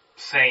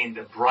saying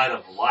the bread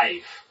of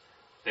life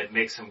that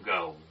makes him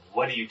go,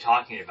 what are you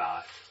talking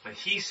about? When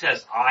he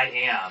says,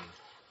 I am,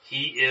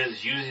 he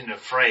is using a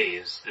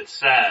phrase that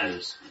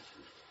says,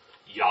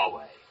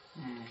 Yahweh.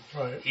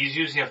 Right. He's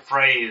using a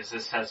phrase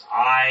that says,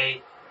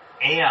 I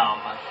am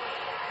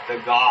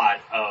the God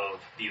of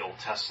the Old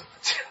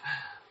Testament.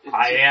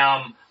 I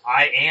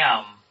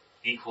am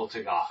equal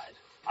to God.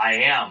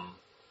 I am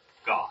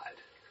God.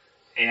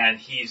 And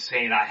he's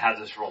saying I have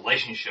this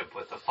relationship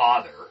with the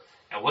Father,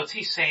 And what's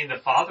he saying the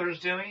Father is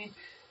doing?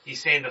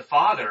 He's saying the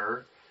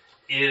Father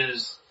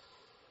is,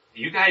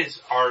 you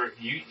guys are,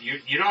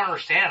 you don't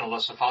understand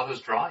unless the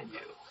Father's drawing you.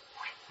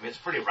 I mean, it's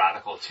pretty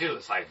radical too.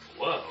 It's like,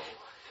 whoa,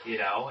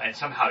 and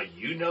somehow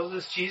you know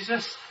this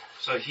Jesus?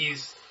 So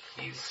he's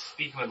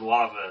speaking with a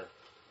lot of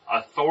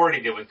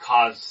authority that would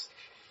cause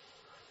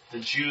the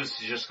Jews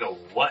to just go,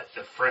 what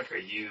the frick are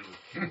you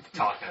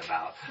talking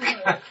about?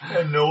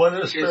 And no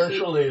other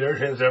spiritual leader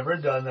has ever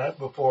done that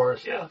before.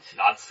 So. Yeah,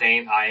 not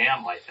saying I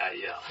am like that,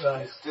 yeah.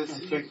 Right.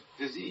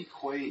 Does he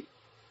equate,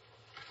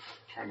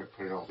 trying to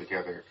put it all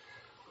together,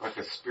 like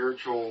a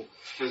spiritual,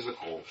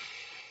 physical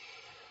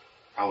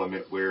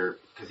element where,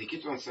 because he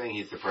keeps on saying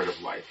he's the bread of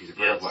life, he's the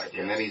bread of life,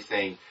 and then he's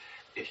saying,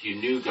 if you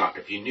knew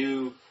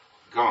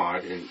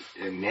God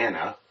in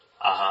manna,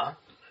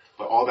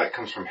 but all that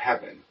comes from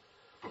heaven,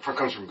 but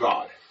comes from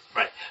God.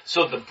 Right.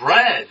 So the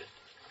bread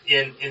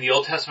in the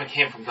Old Testament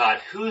came from God.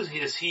 Who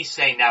is he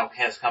saying now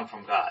has come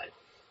from God?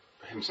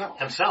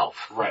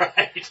 Himself. Right.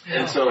 Right.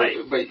 And so,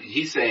 but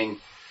he's saying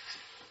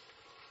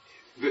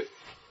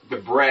the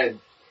bread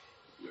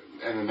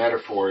and the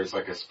metaphor is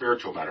like a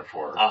spiritual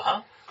metaphor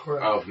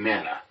of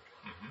manna.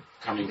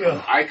 Coming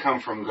from, I come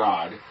from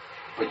God,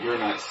 but you're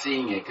not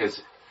seeing it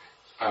because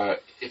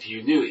if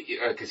you knew,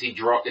 because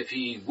if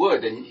he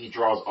would, then he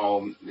draws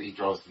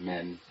the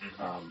men.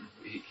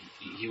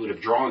 He would have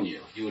drawn you.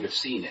 You would have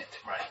seen it.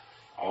 Right.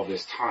 All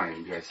this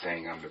time, you guys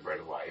saying I'm the bread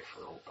of life,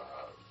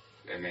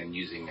 and then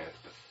using a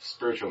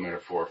spiritual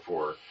metaphor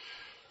for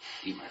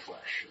eat my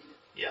flesh.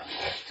 Yeah.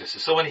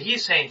 So when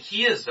he's saying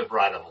he is the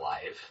bread of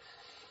life,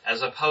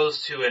 as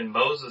opposed to in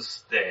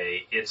Moses'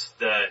 day, it's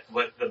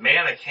what the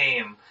manna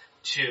came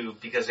to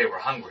because they were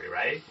hungry,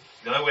 right?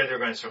 The only way they were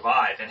going to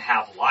survive and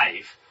have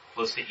life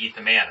was to eat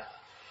the manna.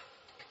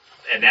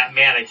 And that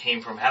manna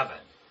came from heaven.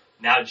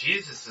 Now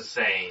Jesus is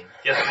saying,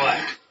 guess what?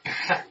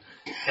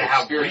 To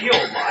have real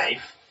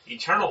life,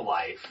 eternal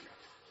life,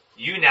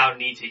 you now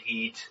need to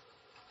eat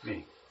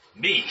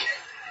me.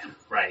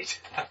 Right.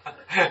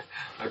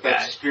 But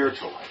that's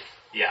spiritual life.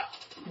 Yeah.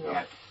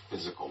 Not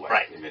physical life.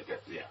 Right.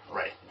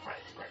 Right.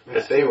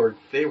 But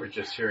they were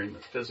just hearing the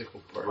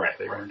physical part. Right.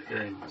 They weren't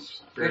hearing the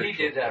spiritual. But he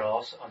did that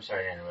also. I'm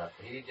sorry to interrupt,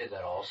 but he did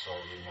that also.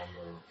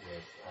 Remember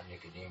with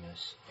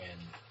Nicodemus and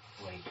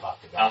when he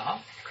talked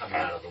about coming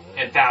out of the womb.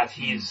 In fact,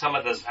 some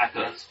of this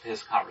echoes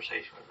his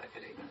conversation with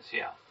Nicodemus.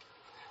 Yeah.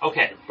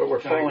 Okay. But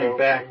we're falling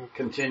back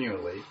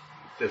continually.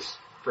 This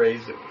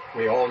phrase that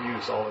we all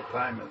use all the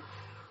time. And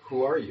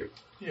who are you?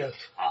 Yes.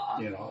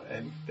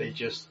 And they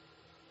just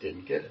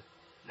didn't get it.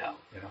 No.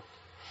 No.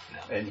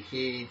 And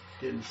he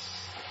didn't.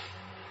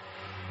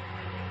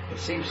 It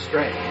seems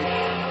strange.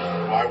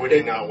 Why would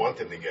he not want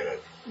them to get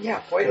it?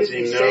 Yeah. Why did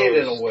he say it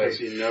in a way? Because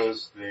he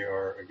knows they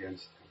are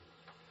against him.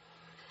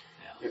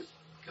 Yeah.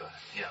 Go ahead.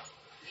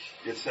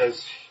 Yeah. It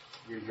says,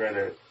 we read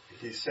it,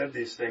 he said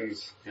these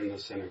things in the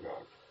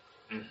synagogue.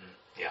 Mm-hmm.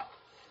 Yeah.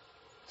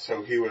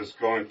 So he was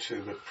going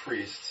to the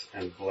priests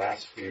and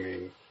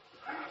blaspheming.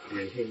 I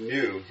mean, he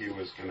knew he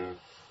was going to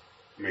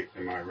make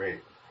them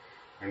irate.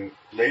 And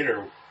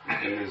later,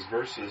 in his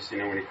verses,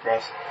 when he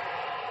crossed,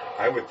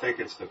 I would think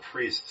it's the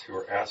priests who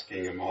are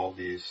asking him all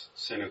these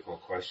cynical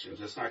questions.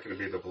 It's not going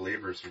to be the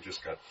believers who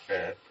just got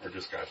fed or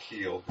just got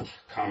healed.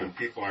 Common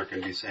people aren't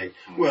going to be saying,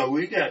 well,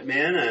 we got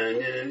manna,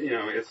 and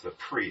it's the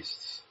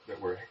priests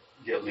that were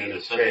getting in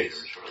his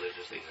face.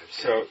 Religious leaders.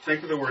 So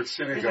think of the word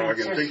synagogue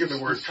and think of the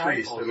word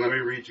priest, and let me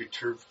read you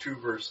two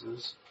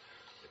verses.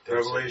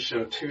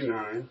 Revelation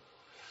 2:9.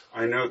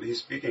 I know that he's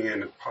speaking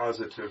in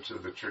positive to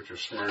the church of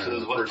Smyrna. So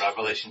this is what,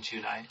 Revelation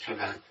 2:9?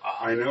 Okay.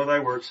 I know thy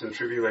works in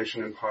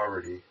tribulation and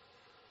poverty,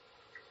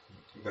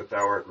 but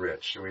thou art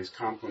rich. So he's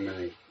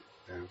complimenting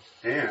them.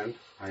 And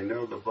I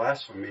know the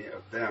blasphemy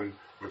of them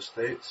which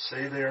they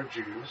say they are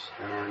Jews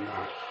and are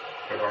not,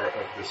 but are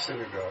of the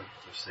synagogue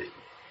of Satan.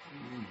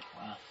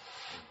 Wow.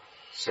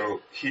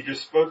 So he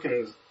just spoke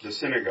in the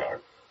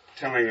synagogue,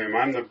 telling them,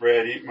 I'm the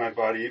bread, eat my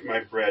body, eat my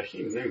bread.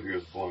 He knew he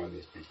was blowing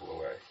these people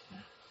away.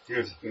 He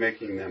was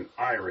making them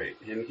irate,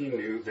 and he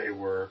knew they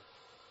were,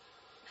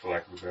 for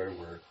lack of a better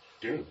word,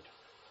 doomed.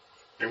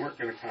 They weren't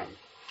going to come.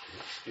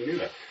 He knew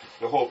that.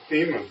 The whole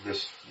theme of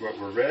this, what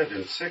we're read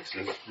in 6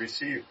 is,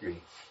 receive me.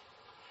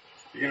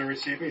 You're going to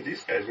receive me?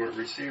 These guys weren't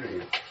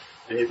receiving it.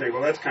 And you think,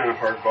 well, that's kind of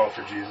hardball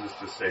for Jesus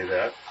to say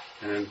that.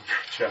 And in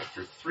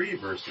chapter 3,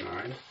 verse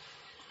 9,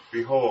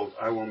 behold,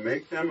 I will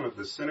make them of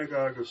the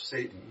synagogue of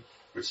Satan,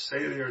 which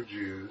say they are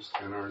Jews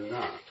and are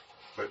not,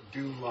 but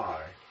do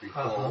lie.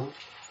 Behold,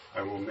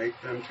 I will make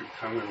them to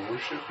come and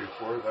worship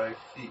before thy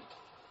feet,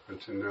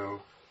 and to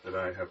know that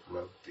I have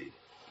loved thee.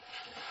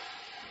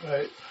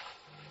 Right.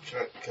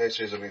 Can I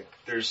say something?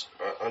 There's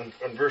on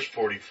verse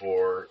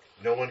 44,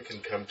 no one can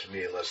come to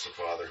me unless the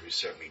Father who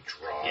sent me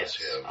draws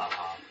him.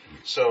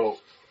 So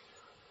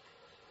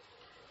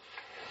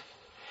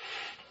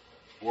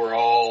we're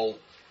all,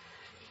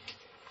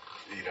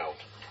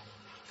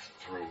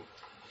 through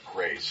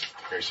grace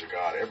of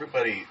God.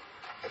 Everybody,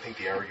 I think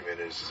the argument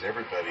is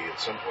everybody at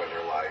some point in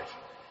their life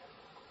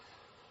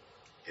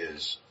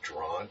is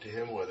drawn to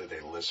him, whether they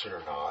listen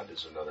or not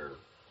is another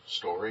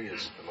story.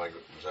 Is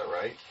that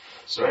right?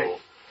 So, Right.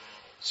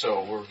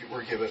 so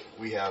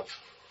we have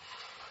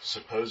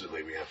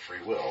supposedly we have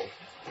free will,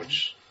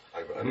 which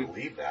I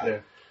believe that. Yeah.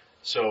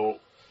 So,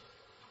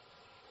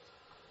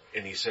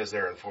 and he says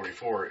there in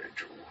 44,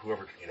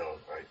 whoever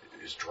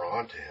is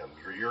drawn to him.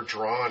 You're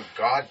drawn.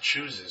 God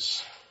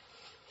chooses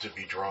to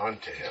be drawn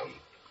to him,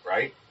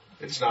 right?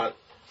 It's not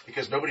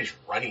because nobody's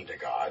running to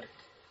God.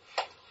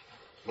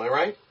 Am I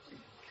right?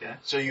 Yeah.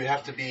 So you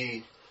have to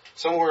be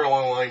somewhere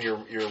along the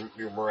line.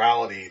 Your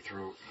morality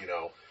through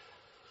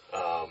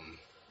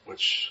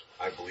which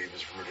I believe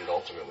is rooted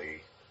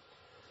ultimately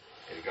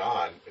in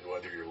God, and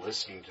whether you're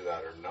listening to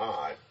that or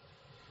not,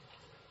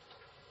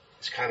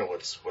 it's kind of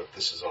what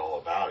this is all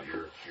about.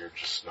 You're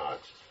just not.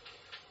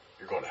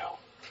 You're going to hell.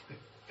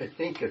 I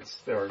think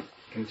it's our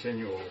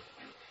continual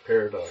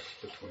paradox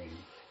between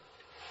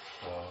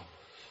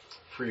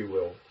free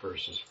will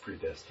versus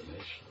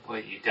predestination. Well,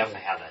 you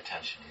definitely have that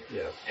tension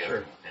here. Yeah, sure.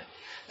 Yeah.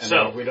 And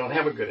So we don't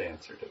have a good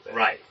answer to that.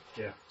 right.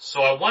 Yeah.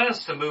 So I want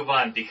us to move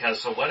on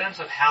because what ends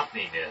up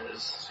happening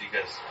is, so you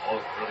guys all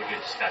really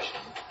good discussion.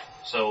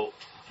 So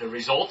the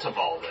result of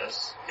all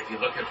this, if you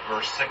look at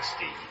verse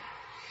 60,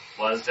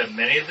 was that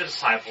many of the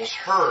disciples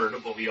heard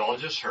what we all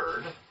just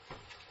heard.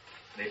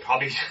 They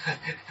probably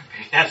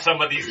had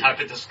some of these type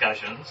of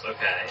discussions,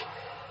 okay?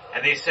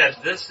 And they said,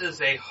 this is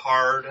a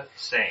hard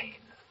saying.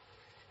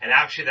 And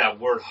actually that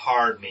word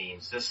hard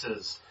means this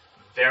is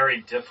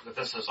very difficult.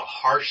 This is a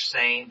harsh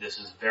saying. This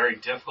is very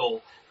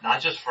difficult,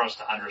 not just for us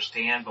to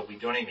understand, but we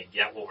don't even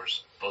get what we're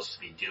supposed to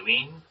be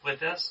doing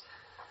with this.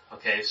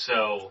 Okay,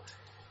 so,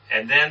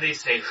 and then they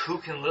say, who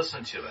can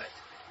listen to it?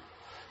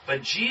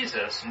 But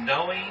Jesus,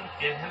 knowing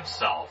in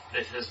himself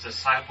that his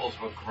disciples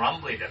were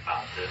grumbling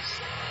about this,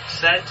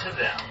 said to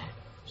them,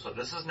 so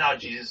this is now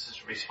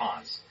Jesus'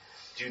 response,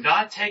 do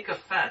not take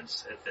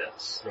offense at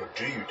this. No,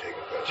 do you take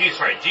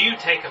offense? Do you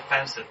take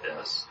offense at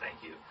this?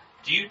 Thank you.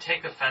 Do you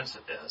take offense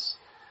at this?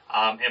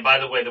 And by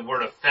the way, the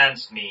word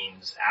offense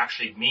means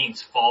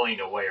falling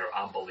away or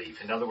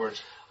unbelief. In other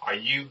words, are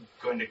you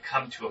going to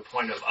come to a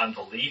point of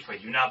unbelief? Are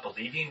you not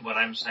believing what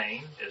I'm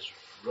saying? Is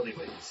really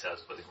what he says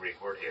with the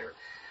Greek word here.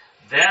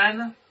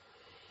 Then,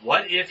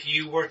 what if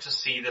you were to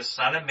see the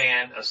Son of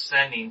Man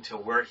ascending to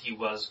where he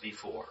was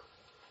before?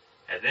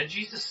 And then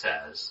Jesus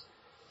says,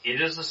 it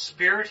is the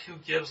Spirit who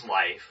gives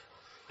life.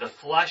 The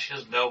flesh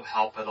is no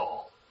help at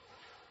all.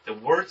 The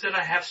words that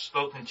I have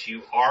spoken to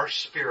you are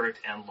spirit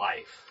and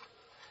life.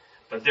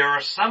 But there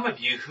are some of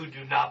you who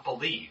do not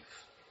believe.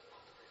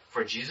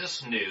 For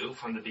Jesus knew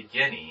from the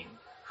beginning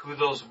who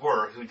those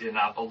were who did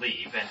not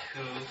believe and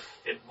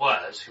who it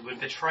was who would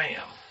betray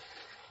him.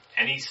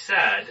 And he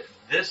said,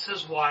 this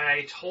is why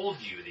I told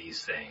you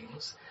these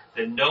things,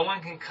 that no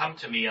one can come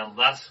to me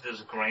unless it is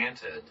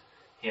granted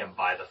him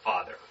by the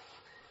Father.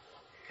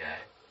 Okay.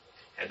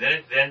 And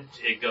then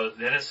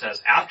it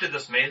says, after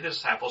this, many of the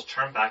disciples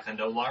turned back and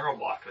no longer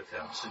walked with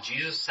him. So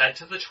Jesus said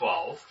to the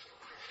 12,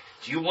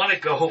 do you want to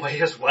go away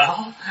as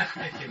well?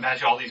 Can you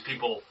imagine all these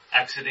people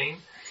exiting?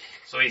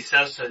 So he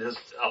says to the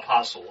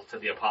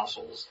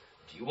apostles,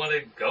 do you want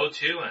to go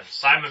too? And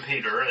Simon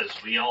Peter, as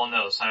we all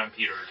know, Simon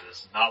Peter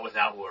is not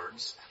without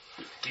words.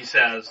 He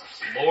says,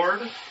 Lord,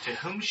 to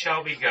whom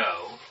shall we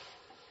go?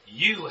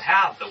 You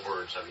have the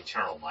words of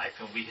eternal life,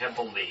 and we have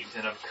believed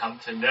and have come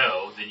to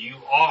know that you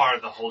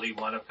are the Holy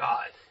One of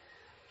God.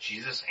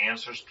 Jesus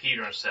answers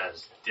Peter and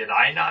says, did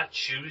I not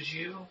choose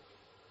you,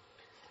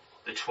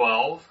 the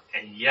 12,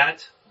 and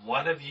yet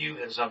one of you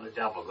is of the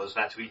devil? Goes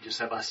back to what you just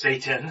said about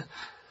Satan.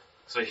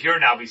 So here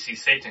now we see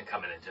Satan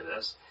coming into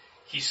this.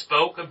 He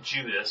spoke of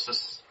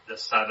Judas, the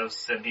son of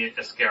Simon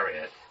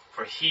Iscariot,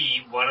 for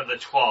he, one of the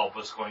 12,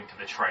 was going to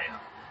betray him.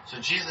 So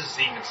Jesus is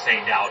even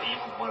saying now,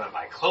 even one of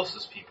my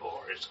closest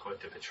people is going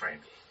to betray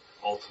me,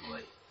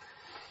 ultimately.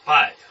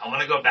 But I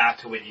want to go back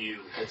to what you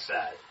had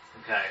said,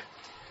 okay?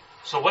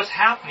 So what's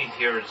happening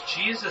here is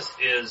Jesus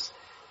is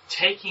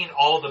taking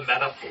all the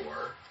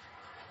metaphor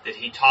that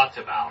he talked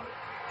about,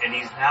 and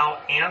he's now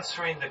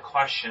answering the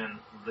question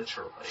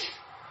literally.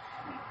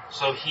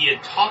 So he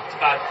had talked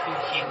about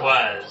who he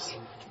was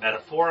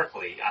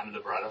metaphorically, I'm the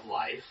bread of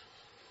life.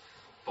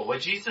 But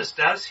what Jesus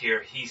does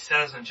here, he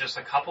says in just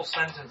a couple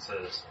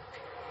sentences,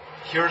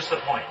 here's the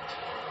point.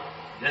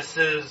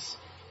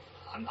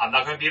 I'm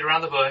not going to beat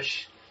around the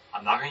bush.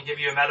 I'm not going to give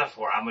you a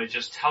metaphor. I'm going to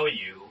just tell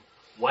you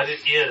what it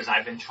is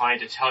I've been trying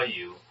to tell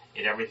you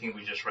in everything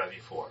we just read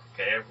before.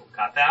 Okay,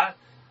 got that?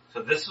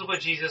 So this is what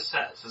Jesus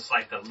says. It's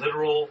like the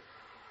literal,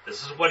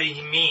 this is what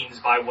he means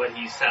by what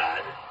he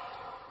said,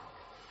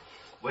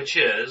 which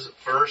is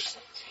verse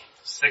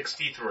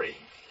 63.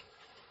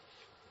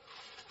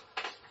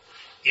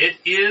 It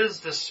is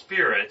the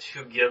Spirit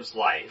who gives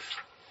life.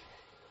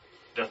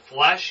 The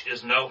flesh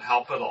is no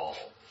help at all.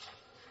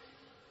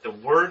 The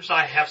words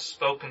I have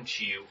spoken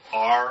to you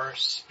are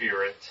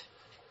spirit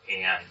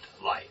and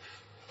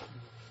life.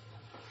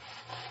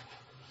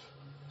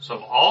 So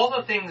of all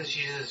the things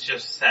Jesus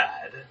just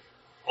said,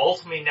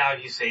 ultimately now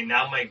he's saying,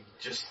 now I'm going to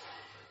just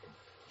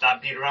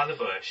not beat around the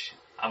bush.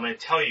 I'm going to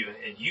tell you,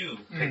 and you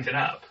picked it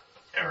up,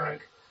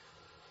 Eric.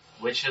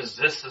 which is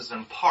this is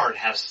in part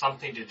has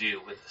something to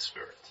do with the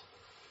Spirit.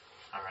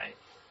 Alright?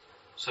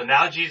 So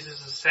now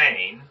Jesus is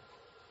saying,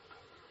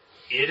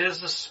 it is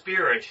the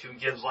Spirit who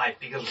gives life.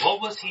 Because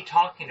what was he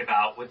talking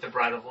about with the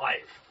bread of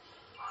life?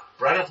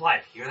 Bread of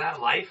life. Hear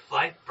that? Life,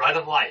 life, bread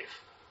of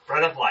life.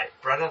 Bread of life,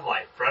 bread of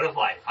life, bread of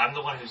life. I'm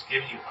the one who's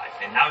giving you life.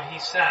 And now he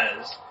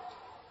says,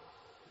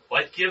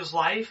 what gives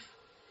life?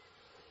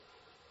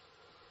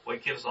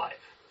 What gives life?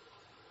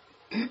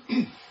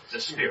 The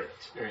Spirit.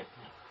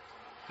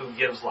 Who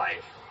gives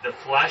life. The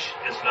flesh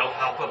is no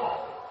help at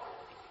all.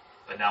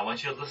 But now I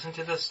want you to listen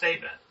to this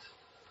statement.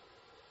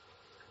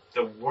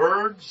 The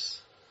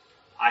words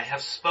I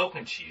have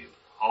spoken to you,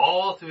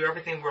 all through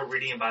everything we're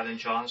reading about in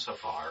John so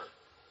far,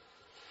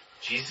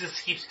 Jesus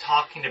keeps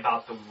talking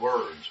about the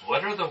words.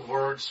 What are the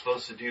words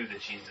supposed to do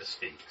that Jesus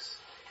speaks?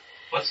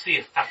 What's the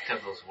effect of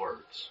those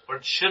words?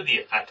 What should the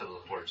effect of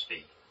those words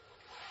be?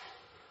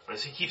 What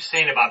does he keep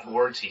saying about the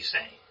words he's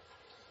saying?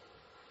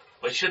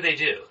 What should they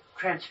do?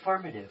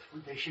 Transformative.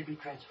 They should be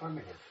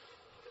transformative.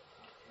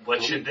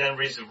 What should then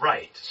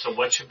right? So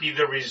what should be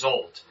the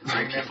result?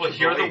 When people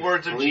hear the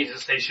words of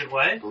Jesus, they should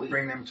what?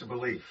 Bring them to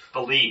belief.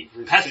 Believe.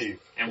 Receive.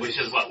 And which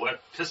is what?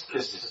 What?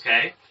 Pistis.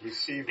 Okay?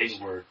 Receive the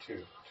word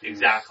too.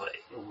 Exactly.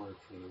 The word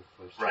from the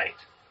first. Right.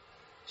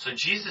 So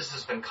Jesus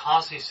has been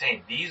constantly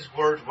saying these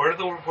words, where do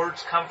the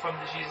words come from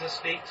that Jesus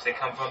speaks? They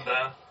come from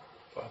the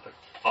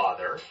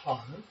Father.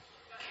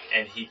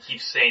 And he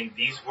keeps saying,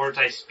 these words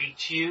I speak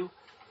to you,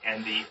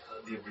 and the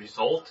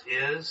result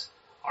is,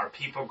 are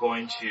people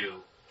going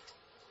to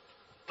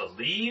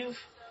believe?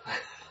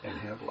 And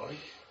have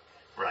life.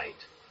 Right.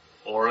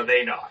 Or are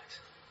they not?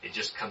 It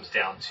just comes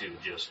down to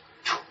just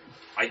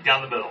right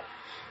down the middle.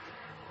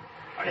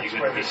 Are you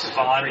going to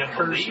respond and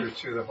believe?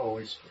 Precursor to the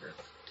Holy Spirit.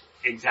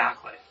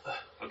 Exactly.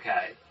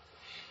 Okay.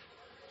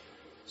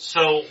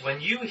 So when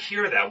you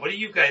hear that, what do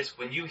you guys,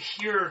 when you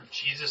hear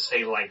Jesus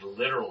say like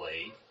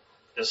literally,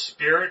 the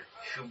Spirit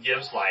who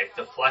gives life,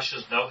 the flesh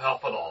is no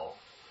help at all,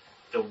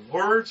 the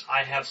words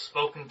I have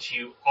spoken to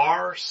you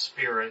are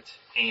spirit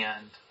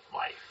and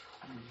life.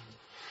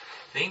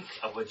 Think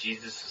of what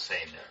Jesus is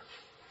saying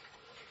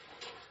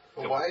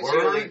there. Well,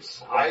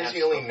 why is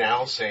he only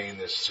now saying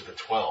this to the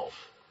 12?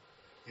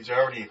 He's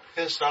already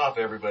pissed off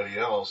everybody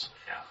else.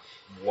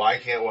 Yeah. Why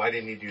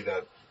didn't he do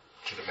that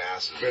to the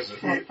masses? He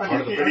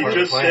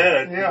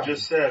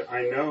just said,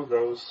 I know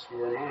those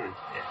who are mine.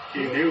 Yeah.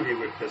 He knew he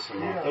would piss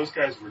them off. Those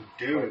guys were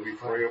doomed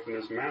before he opened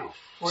his mouth.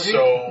 Well,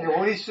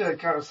 what he said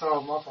kind of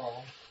solved my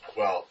problem.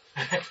 Well,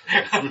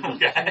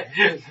 okay.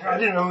 I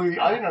didn't know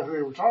who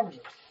they were talking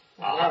to.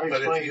 Now he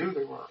explained who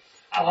they were.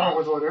 Along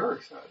with what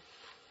Eric said.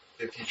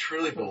 If you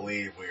truly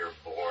believe we are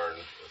born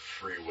with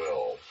free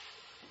will,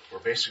 we're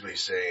basically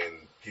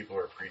saying people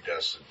are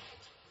predestined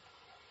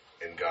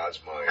in God's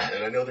mind.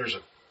 And I know there's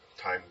a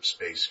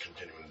time-space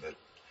continuum that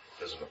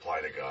doesn't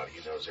apply to God.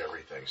 He knows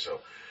everything.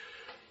 So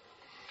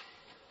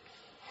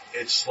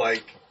it's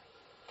like...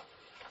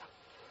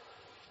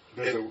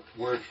 There's a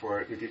word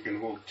for it. If you can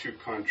hold two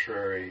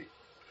contrary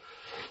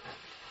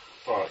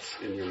thoughts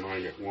in your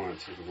mind at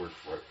once, there's a word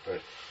for it.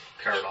 But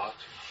paradox.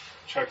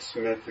 Chuck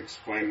Smith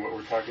explained what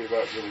we're talking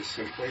about really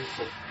simply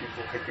so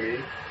people like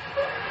me.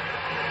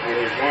 When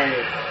you're going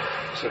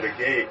to the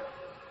gate,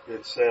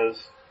 it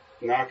says,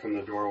 knock and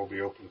the door will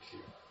be open to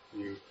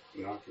you.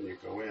 You knock and you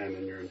go in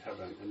and you're in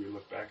heaven, and you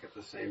look back at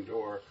the same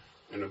door,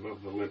 and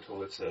above the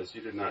lintel it says,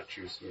 you did not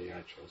choose me,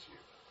 I chose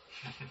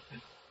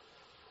you.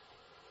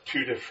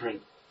 Two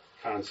different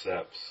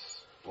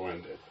concepts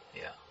blended.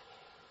 Yeah.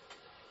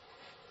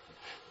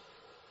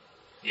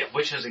 Yeah,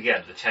 which is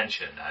again the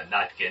tension,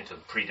 not to get into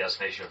the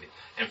predestination of it.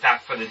 In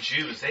fact, for the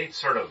Jews, they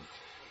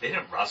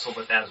didn't wrestle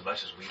with that as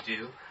much as we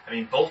do. I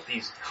mean, both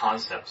these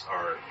concepts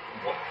are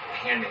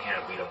hand in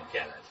hand. We don't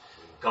get it.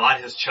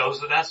 God has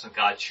chosen us, and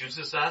God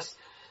chooses us.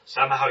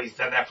 Somehow He's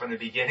done that from the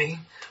beginning,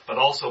 but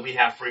also we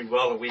have free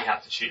will, and we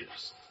have to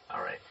choose. All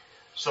right.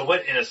 So,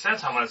 what, in a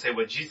sense, I want to say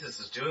what Jesus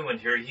is doing when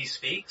here He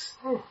speaks.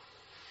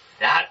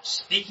 That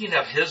speaking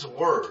of His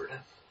word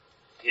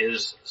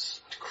is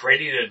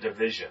creating a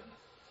division.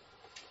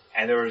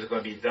 And there is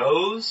going to be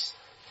those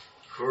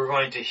who are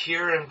going to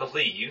hear and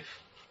believe,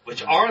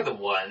 which are the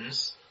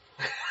ones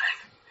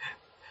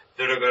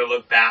that are going to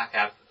look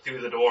back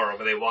through the door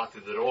when they walk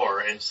through the door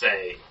and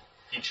say,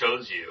 He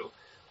chose you.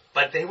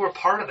 But they were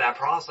part of that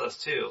process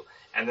too.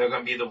 And they're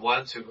going to be the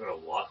ones who are going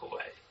to walk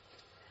away.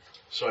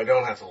 So I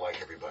don't have to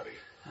like everybody.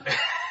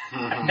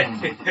 What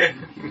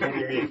do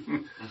you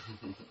mean?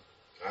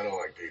 I don't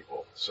like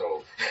people.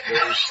 So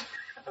there's...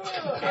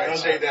 I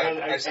say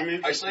that.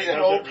 I say that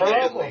no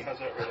problem. How's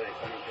that relate?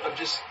 I'm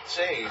just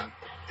saying,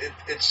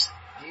 it's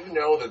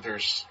that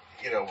there's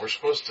we're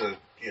supposed to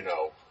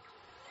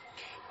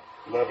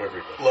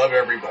love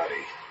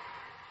everybody,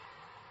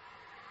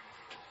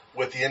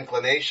 with the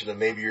inclination that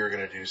maybe you're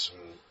going to do some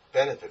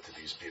benefit to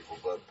these people.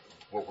 But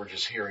what we're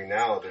just hearing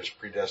now, there's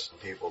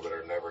predestined people that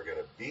are never going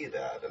to be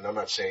that. And I'm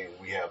not saying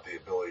we have the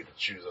ability to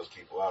choose those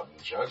people out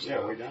and judge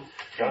them. We don't.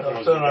 God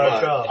knows. That's not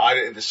our job.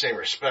 In the same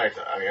respect,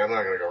 I mean, I'm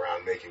not going to go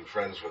around making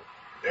friends with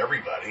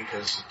everybody,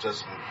 because it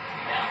doesn't.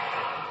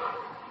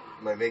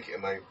 Am I making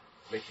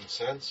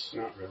sense?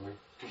 Not really.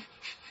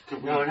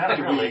 No, not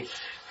really.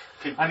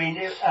 I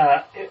mean,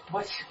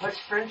 what's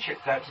friendship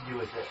got to do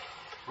with it?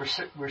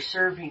 We're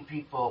serving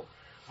people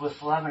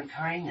with love and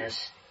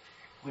kindness.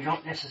 We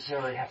don't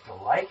necessarily have to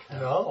like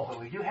them, but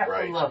we do have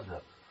to love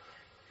them.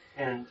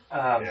 And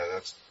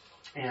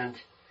and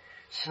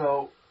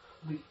so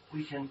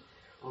we can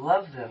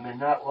love them and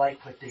not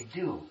like what they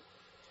do.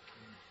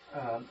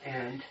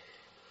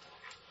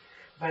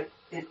 But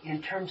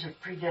in terms of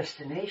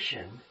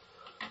predestination,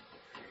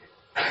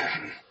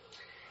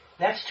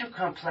 that's too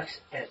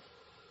complex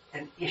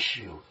an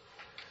issue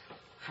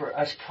for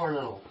us poor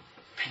little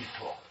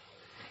people,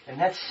 and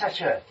that is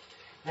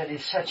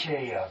such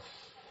a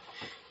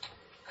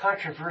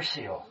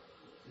controversial.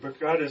 But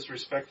God is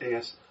respecting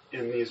us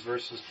in these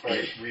verses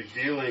by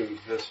revealing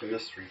this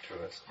mystery to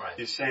us. Right.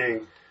 He's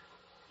saying,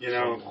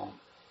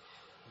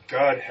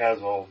 God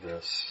has all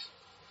this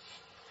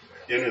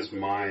in His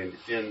mind.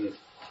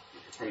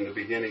 From the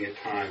beginning of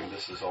time,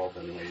 this has all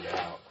been laid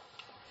out.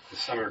 And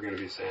some are going to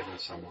be saved and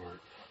some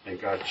aren't. And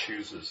God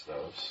chooses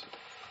those.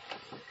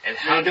 And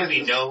how do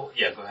we know?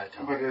 Yeah, go ahead,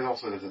 Tom. But it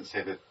also doesn't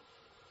say that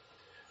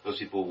those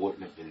people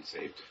wouldn't have been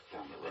saved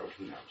down the road.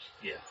 Who knows?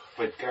 Yeah.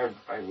 But God,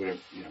 I would have,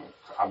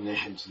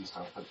 omniscience and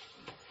stuff, but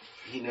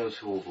He knows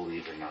who will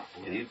believe and not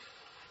believe,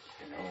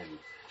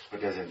 but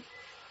doesn't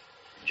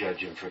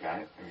judge him for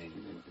that,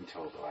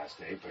 until the last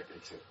day. But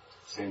it's at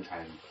the same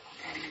time,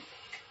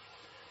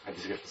 I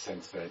just get the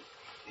sense that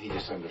He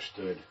just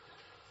understood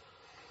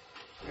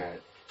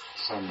that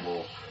some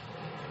will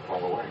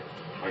fall away,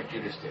 like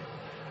Judas did.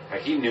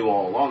 Like He knew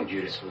all along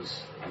Judas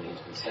was, He's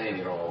been saying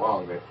it all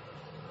along, that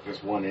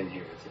there's one in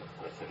here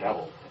that's the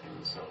devil,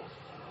 and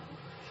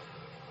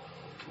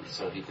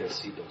so He does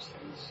see those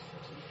things.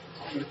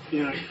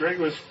 Greg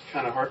was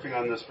kind of harping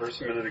on this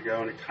verse a minute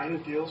ago, and it kind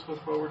of deals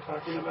with what we're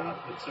talking about.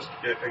 It's just,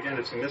 again,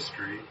 it's a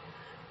mystery.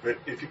 But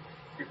if you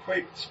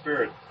equate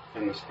spirit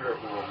and the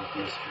spirit world with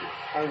mystery,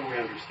 how do we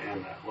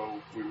understand that?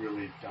 Well, we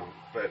really don't.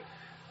 But,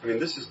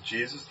 this is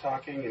Jesus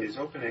talking, and He's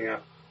opening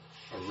up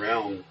a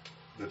realm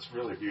that's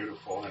really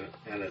beautiful,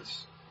 and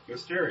it's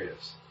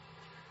mysterious.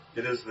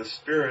 It is the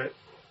spirit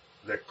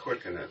that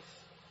quickeneth.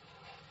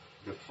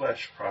 The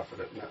flesh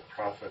profiteth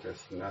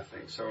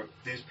nothing. So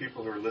these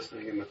people who are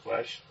listening in the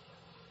flesh,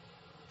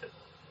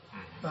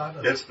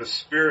 it's the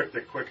spirit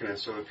that quickeneth.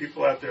 So the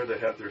people out there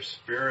that have their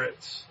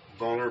spirits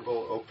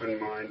vulnerable,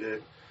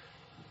 open-minded.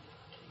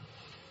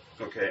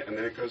 Okay, and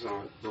then it goes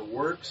on. The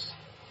words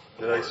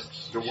that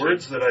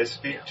I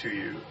speak to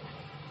you,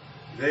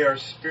 they are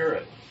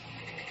spirit.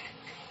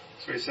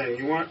 So He's saying,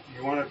 you want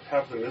to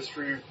have the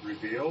mystery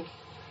revealed?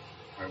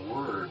 My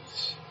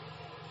words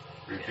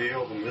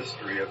reveal the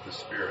mystery of the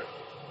Spirit.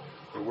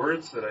 The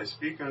words that I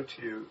speak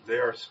unto you, they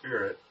are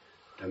spirit,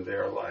 and they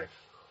are life.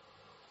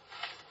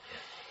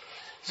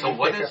 So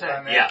what is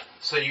that? Yeah.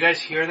 So you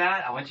guys hear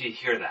that? I want you to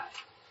hear that.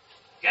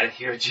 You gotta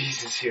hear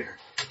Jesus here.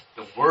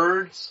 The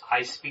words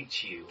I speak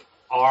to you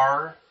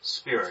are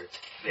spirit,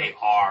 they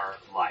are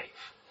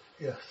life.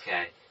 Yes.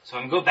 Okay. So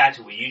I'm going to go back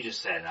to what you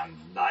just said. I'm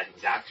not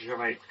exactly sure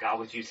if I got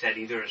what you said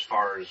either as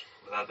far as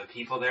with other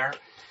people there.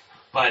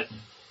 But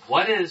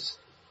what is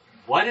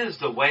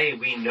the way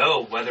we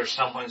know whether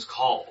someone's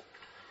called?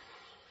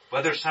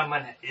 Whether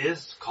someone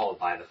is called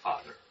by the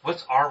Father?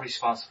 What's our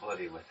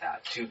responsibility with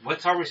that?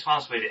 What's our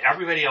responsibility to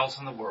everybody else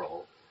in the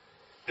world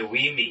that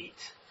we meet,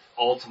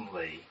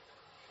 ultimately?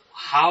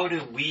 How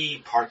do we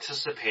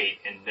participate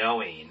in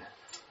knowing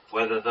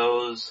whether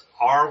those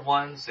are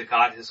ones that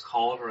God has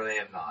called or they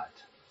have not?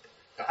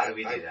 How do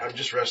we do that? I'm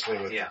just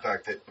wrestling with the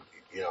fact that,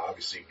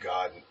 obviously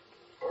God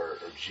or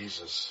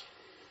Jesus,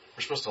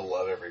 we're supposed to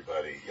love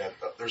everybody. Yeah,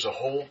 there's a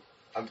whole.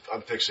 I'm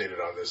fixated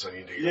on this. I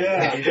need to get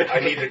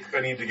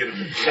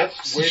it.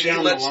 That's way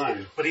down the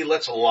line. But He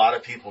lets a lot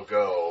of people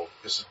go.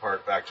 This is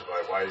part back to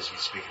why is He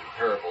speaking in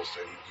parables?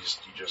 And he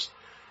just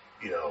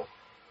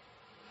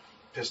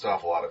pissed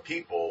off a lot of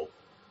people.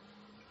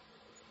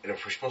 And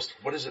if we're supposed to,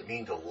 what does it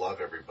mean to love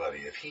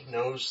everybody? If He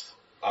knows,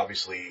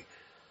 obviously,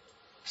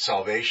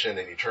 salvation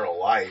and eternal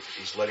life,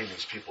 He's letting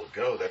these people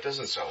go. That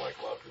doesn't sound like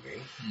love to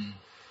me.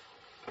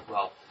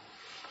 Well,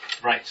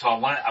 right. So I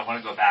want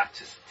to go back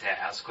to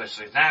ask a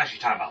question. He's not actually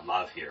talking about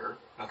love here.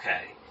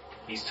 Okay.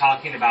 He's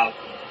talking about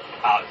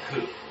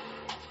who?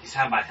 He's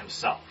talking about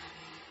Himself.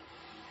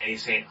 And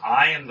He's saying,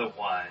 I am the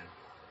one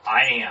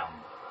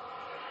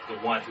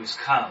who's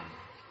come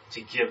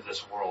to give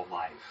this world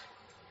life.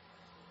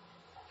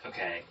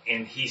 Okay.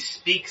 And He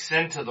speaks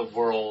into the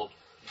world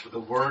the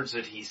words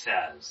that He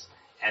says.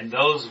 And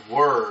those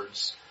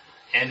words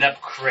end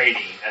up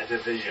creating a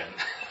division.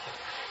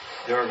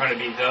 There are going to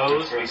be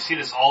those, we see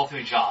this all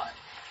through John,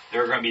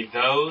 there are going to be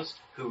those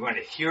who are going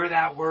to hear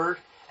that word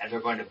and they're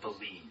going to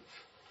believe.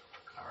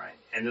 Alright?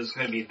 And there's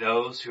going to be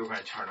those who are going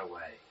to turn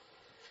away.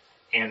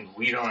 And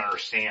we don't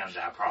understand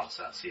that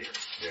process here.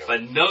 Yeah.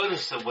 But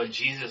notice that what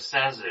Jesus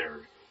says there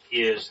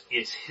is,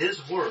 it's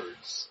His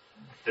words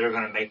that are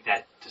going to make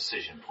that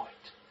decision point.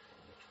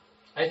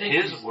 I think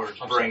His words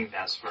bring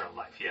that spirit of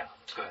life. Yeah.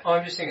 Go ahead. Oh,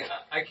 I'm just thinking,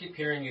 I keep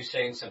hearing you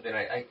saying something.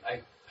 I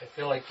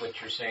feel like what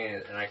you're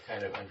saying, and I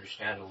kind of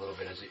understand a little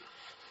bit, is that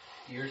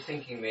you're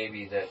thinking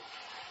maybe that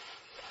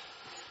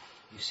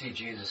you see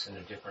Jesus in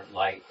a different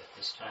light at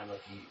this time.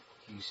 Like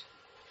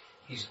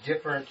he's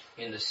different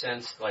in the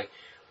sense, like,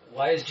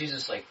 why is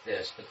Jesus like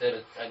this? But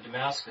then at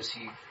Damascus,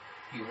 he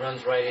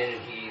runs right in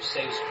and he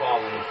saves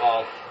Paul, and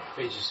Paul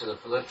preaches to the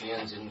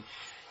Philippians and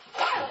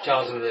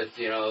tells them that,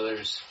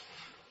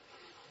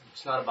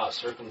 it's not about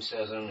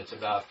circumcision, it's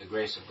about the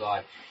grace of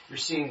God. You're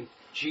seeing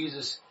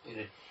Jesus in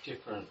a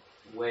different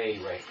way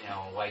right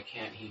now. Why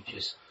can't he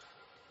just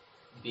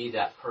be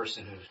that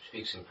person who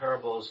speaks in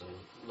parables and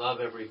love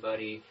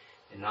everybody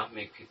and not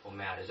make people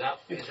mad? Is that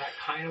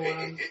kind of what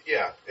I'm...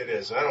 Yeah, it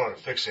is. I don't want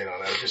to fixate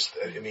on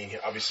it.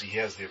 Obviously he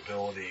has the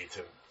ability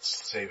to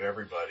save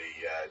everybody,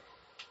 yet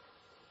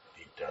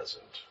he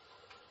doesn't.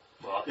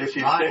 Well, you're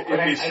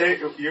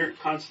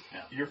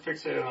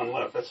fixated on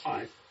love, that's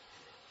fine.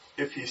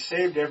 If he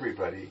saved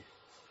everybody,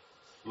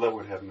 love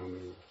would have no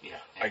meaning. Yeah.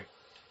 I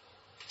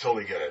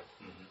totally get it.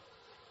 Mm-hmm.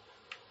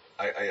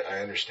 I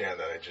understand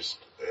that.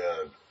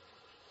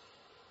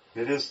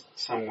 It is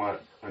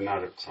somewhat, or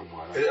not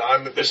somewhat.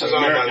 This is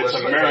on my list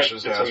of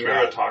questions. It's a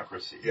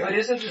meritocracy. Yeah. But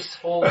isn't this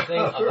whole thing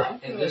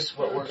about, in this,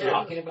 what we're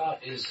talking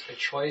about, is a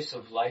choice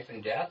of life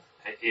and death?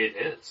 It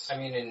is. I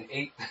mean, in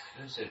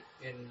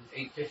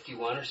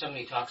 851 or something,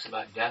 he talks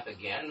about death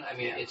again. I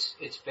mean,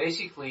 it's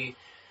basically,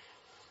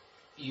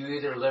 you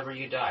either live or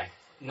you die.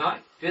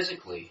 Not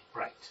physically.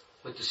 Right.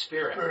 But the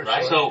spirit,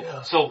 right?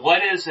 So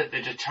what is it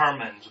that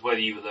determines whether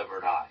you live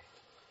or die?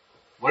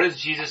 What is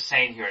Jesus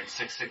saying here in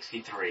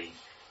 663?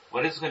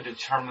 What is going to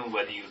determine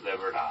whether you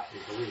live or die? You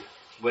believe.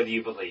 Whether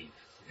you believe.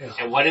 Yeah.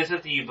 And what is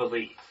it that you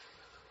believe?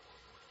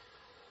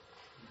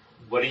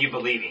 What are you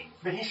believing?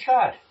 But he's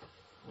God.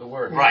 The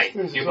Word. Right.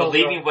 You're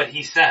believing what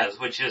he says,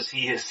 which is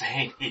he is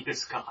saying he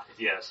is God,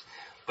 yes.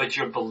 But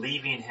you're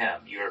believing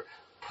him. You're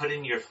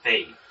putting your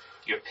faith,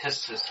 your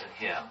pistis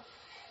in him.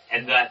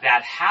 And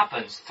that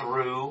happens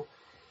through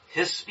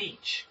his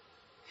speech,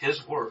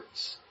 his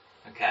words.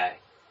 Okay?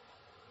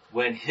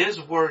 When his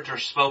words are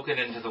spoken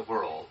into the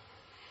world,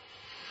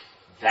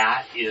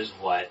 that is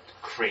what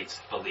creates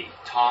belief.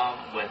 Tom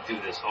went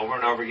through this over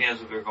and over again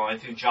as we were going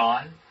through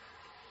John.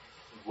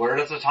 Where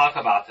does it talk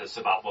about this,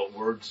 about what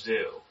words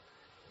do?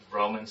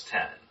 Romans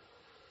 10.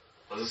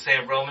 What does it say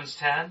in Romans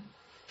 10? Do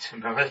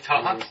you remember the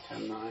talk?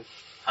 Romans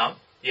 10:9.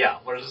 Yeah,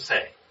 what does it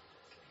say?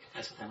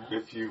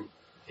 If you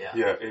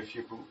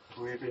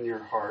believe in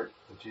your heart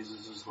that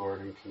Jesus is Lord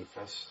and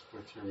confess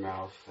with your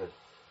mouth that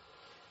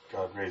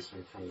God raised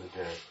him from the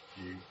dead,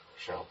 you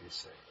shall be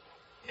saved.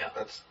 Yeah.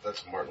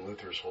 That's Martin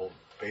Luther's whole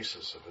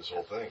basis of his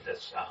whole thing.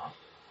 That's,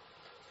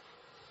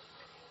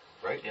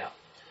 Right? Yeah.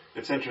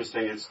 It's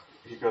interesting,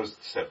 he goes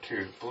to step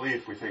 2.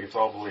 Belief, we think it's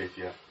all belief,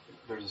 yet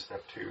there's a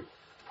step 2.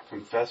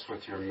 Confess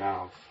with your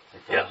mouth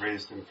that God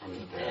raised him from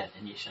the dead.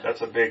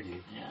 That's a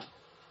biggie. Yeah.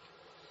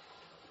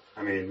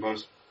 I mean,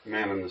 most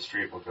men on the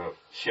street will go,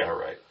 yeah,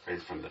 right,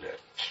 raised from the dead.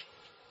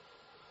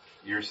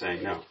 You're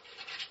saying, no,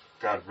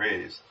 God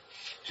raised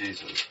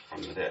Jesus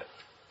from the dead.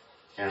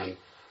 And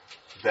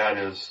that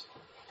is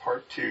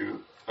part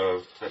 2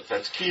 of,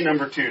 that's key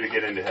number 2 to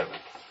get into heaven.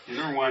 Key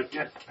number 1,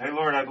 hey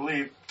Lord, I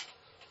believe.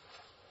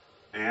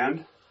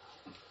 And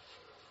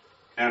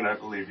I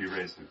believe you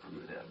raised him from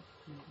the dead.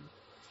 Mm-hmm.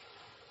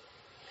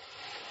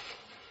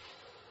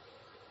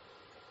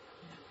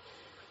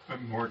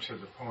 But more to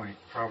the point,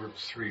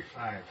 Proverbs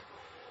 3:5.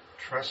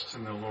 Trust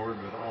in the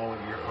Lord with all of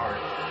your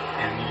heart,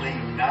 and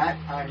lean not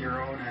on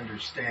your own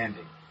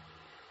understanding.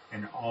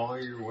 In all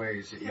your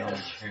ways acknowledge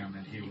him,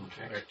 and he will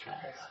direct your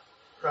path.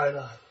 Right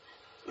on.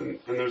 And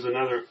there's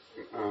another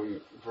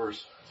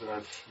verse that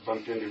I've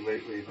bumped into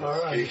lately that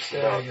Our speaks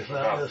understanding about is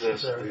not this,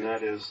 necessary. and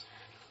that is,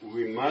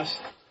 we must,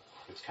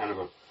 it's kind of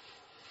a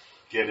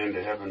get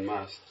into heaven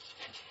must,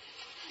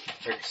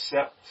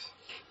 accept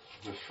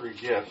the free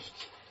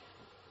gift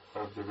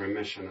of the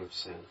remission of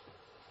sin.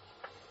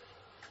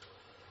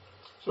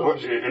 So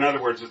In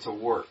other words, it's a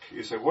work.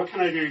 You say, what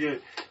can I do to get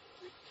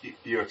it?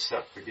 You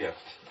accept the gift.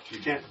 You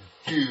can't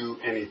do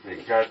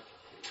anything. God,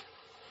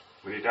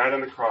 when he died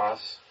on the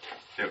cross,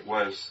 it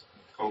was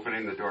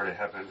opening the door to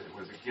heaven. It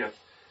was a gift.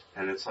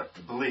 And it's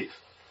like belief.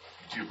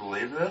 Do you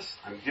believe this?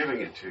 I'm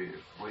giving it to you.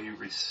 Will you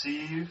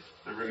receive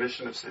the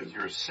remission of sins?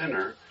 You're a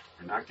sinner.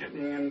 You're not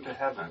getting into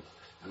heaven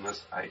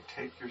unless I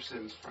take your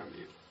sins from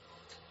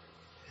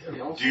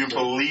you. Do you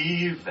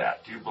believe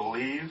that? Do you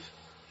believe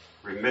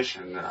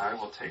remission, that I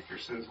will take your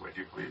sins away?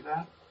 Do you believe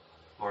that?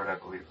 Lord, I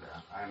believe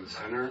that. I am a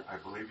sinner. I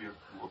believe you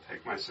will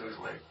take my sins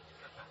away.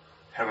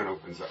 Heaven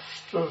opens up.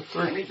 So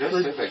He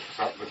does say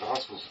that the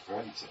gospel's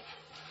offensive.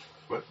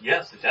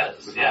 Yes, it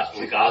does.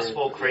 The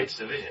gospel creates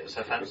division. It's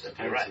offensive.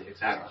 You're right.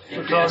 Exactly.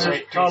 So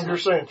Tom, you're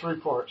saying 3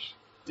 parts.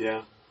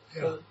 Yeah.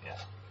 Yeah.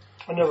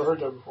 I never heard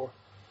that before.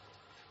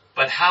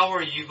 But how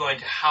are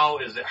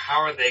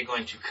they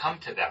going to come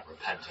to that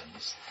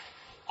repentance?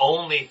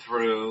 Only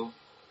through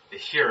the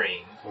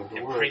hearing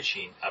and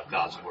preaching of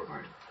God's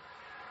word.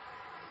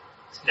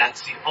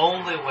 That's the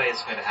only way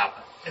it's going to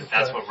happen. And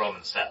that's what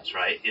Romans says,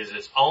 right? Is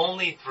it's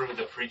only through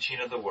the preaching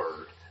of the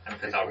word, and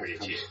because I'll read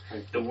it to you.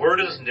 The word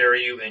is near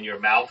you in your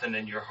mouth and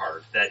in your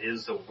heart. That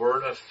is the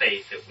word of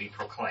faith that we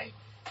proclaim.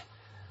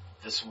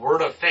 This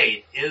word of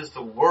faith is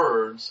the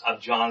words of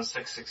John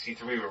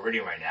 6:63 we're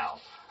reading right now.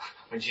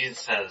 When Jesus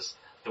says,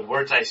 the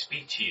words I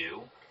speak to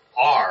you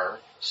are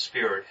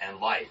spirit and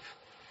life.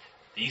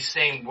 These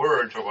same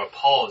words are what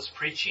Paul is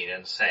preaching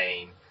and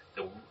saying,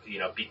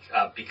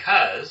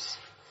 because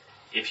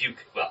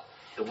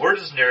the word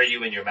is near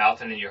you in your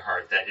mouth and in your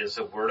heart. That is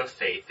the word of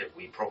faith that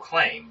we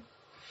proclaim.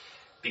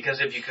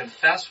 Because if you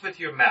confess with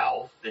your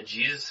mouth that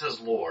Jesus is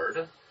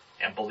Lord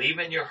and believe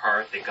in your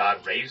heart that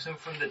God raised him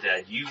from the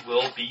dead, you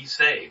will be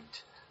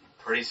saved.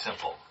 Pretty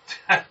simple.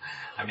 I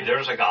mean,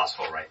 there's a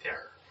gospel right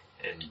there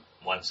in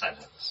one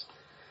sentence.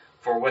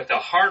 For with the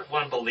heart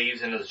one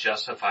believes and is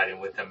justified, and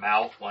with the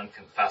mouth one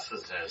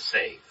confesses and is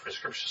saved. For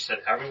Scripture said,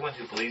 everyone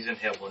who believes in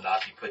him will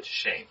not be put to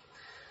shame.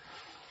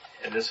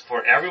 And this,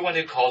 for everyone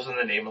who calls on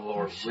the name of the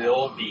Lord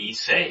will be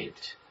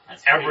saved.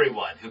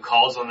 Everyone who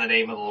calls on the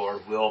name of the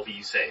Lord will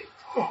be saved.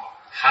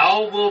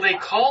 How will they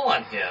call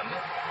on him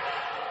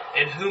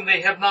in whom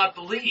they have not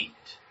believed?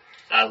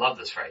 I love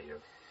this right here.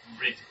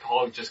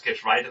 Paul just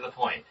gets right to the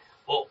point.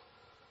 Well,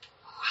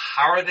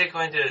 how are they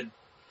going to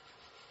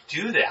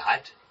do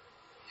that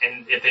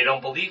and if they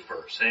don't believe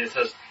first? And it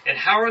says, and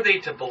how are they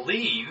to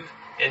believe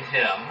in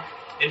him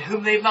in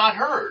whom they've not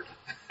heard?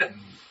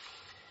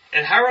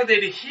 And how are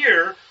they to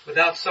hear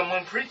without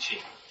someone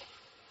preaching?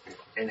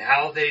 And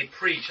how they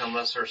preach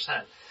unless they're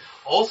sent?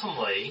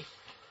 Ultimately,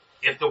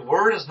 if the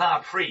word is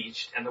not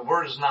preached and the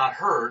word is not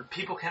heard,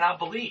 people cannot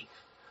believe.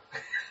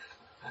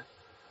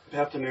 They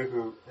have to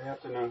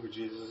know who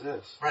Jesus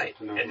is. Right.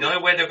 And the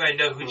only way they're going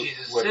to know who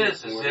Jesus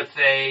is if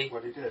they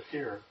what he did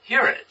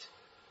hear it.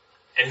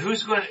 And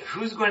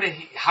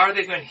how are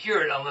they going to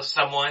hear it unless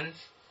someone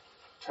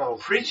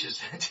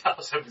preaches and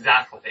tells them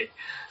exactly?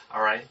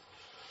 All right.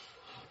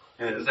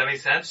 Does that make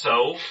sense?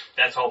 So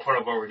that's all part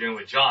of what we're doing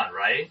with John,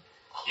 right?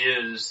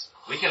 Is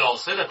we can all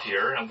sit up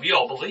here and we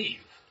all believe.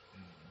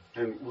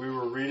 And we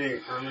were reading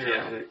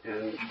earlier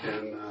in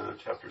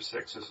chapter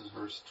 6, this is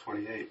verse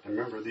 28. And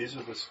remember, these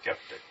are the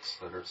skeptics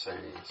that are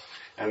saying this.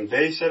 And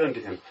they said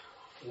unto him,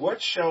 what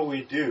shall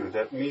we do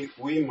that we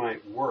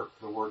might work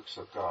the works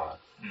of God?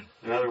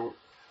 In other words,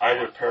 I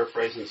would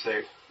paraphrase and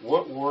say,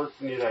 what work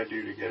need I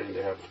do to get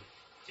into heaven?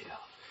 Yeah.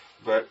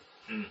 But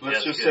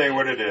let's just say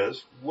what it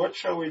is. What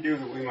shall we do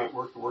that we might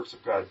work the works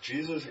of God?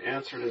 Jesus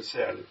answered and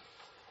said,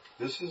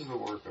 this is the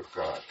work of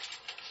God.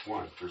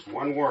 There's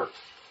one work.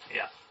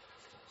 Yeah.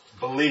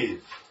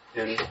 Believe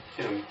in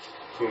him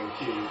whom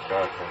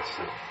God has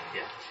sent.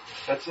 Yeah.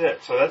 That's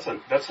it. So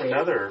that's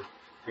another,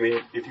 I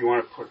mean, if you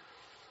want to put,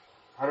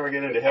 how do I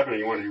get into heaven?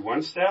 You want to do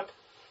one step?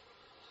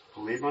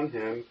 Believe on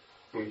him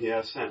whom he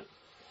has sent.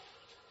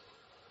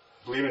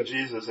 Believe in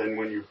Jesus, and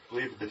when you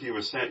believe that he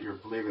was sent, you're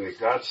believing that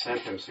God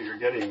sent him, so you're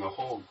getting the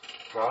whole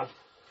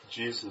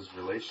God-Jesus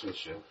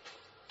relationship.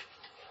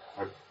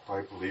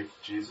 I believe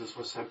Jesus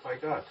was sent by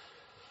God.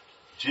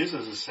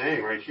 Jesus is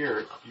saying right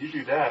here, you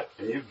do that,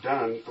 and you've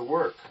done the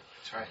work.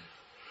 That's right.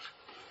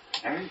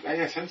 I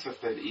get a sense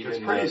of that even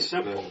it's pretty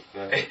simple.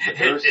 The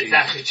Pharisees, it's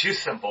actually too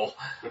simple.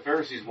 The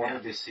Pharisees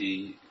wanted to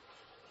see,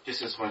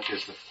 just as much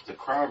as the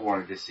crowd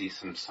wanted to see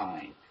some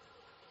sign,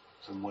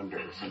 some wonder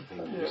or something.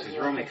 Because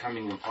you're only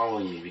coming and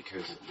following me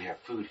because we have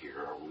food here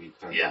or we've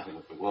done something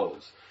with the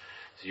loaves.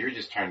 So you're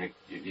just trying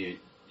to,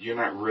 you're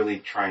not really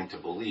trying to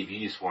believe.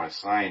 You just want a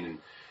sign. And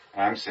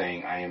I'm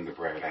saying, I am the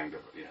bread.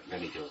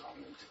 Then he goes on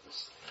into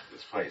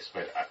this place.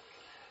 But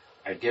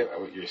I get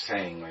what you're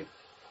saying. Like,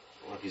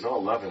 well, if he's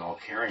all loving, all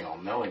caring, all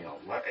knowing,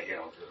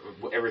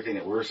 everything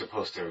that we're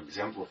supposed to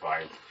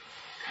exemplify.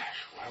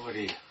 Gosh,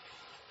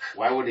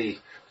 why would he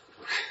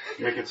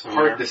make it so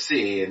hard to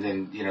see? And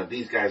then,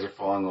 these guys are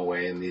falling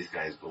away and these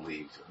guys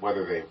believed.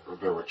 Whether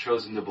they were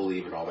chosen to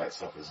believe and all that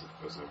stuff was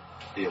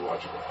a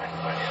theological thing.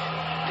 But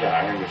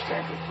yeah, I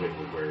understand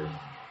completely where,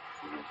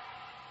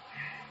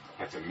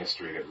 that's a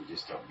mystery that we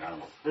just don't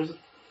know. It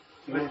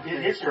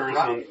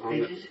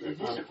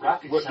isn't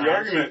rocket science. The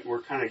argument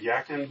we're kind of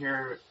yakking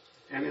here,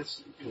 and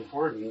it's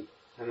important,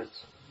 and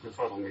it's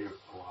befuddled me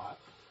a lot,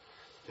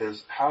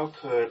 is how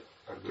could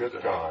a good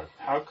God,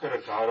 how could a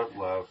God of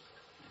love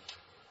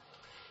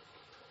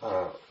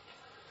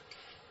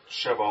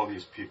shove all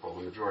these people,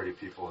 the majority of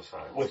people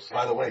aside?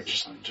 By the way,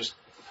 just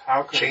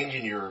how could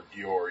changing your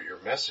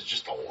message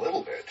just a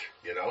little bit,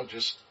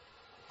 just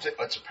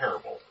it's a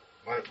parable.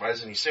 Why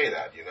doesn't he say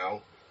that,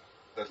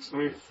 Let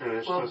me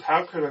finish.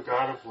 How could a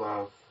God of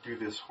love do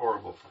this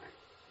horrible thing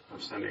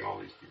of sending all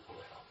these people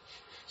to hell?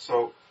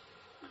 So,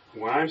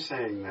 when I'm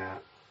saying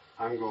that,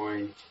 I'm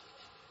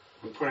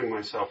putting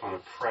myself on a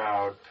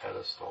proud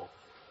pedestal,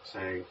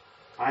 saying,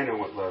 I know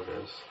what love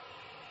is.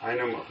 I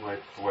know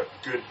what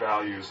good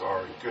values are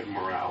and good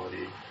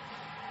morality,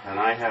 and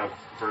I have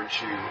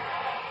virtue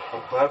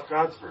above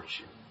God's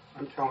virtue.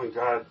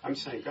 I'm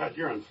saying, God,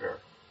 you're unfair.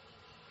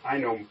 I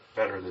know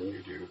better than you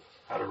do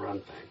how to run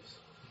things.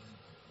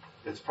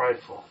 It's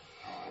prideful.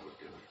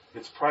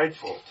 It's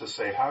prideful to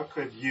say, how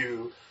could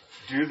you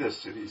do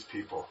this to these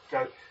people?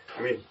 God,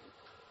 I mean,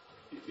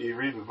 you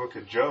read the book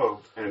of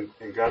Job, and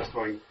God's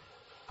going,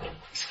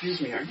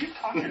 excuse me, are you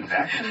talking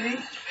back to me?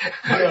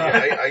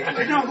 I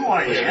You know who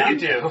I am? You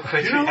do.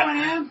 You know who I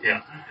am?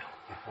 Yeah.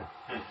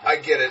 I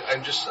get it. I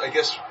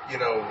guess, when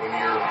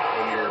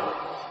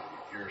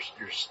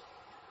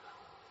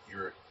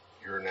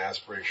you're an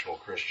aspirational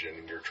Christian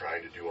and you're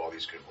trying to do all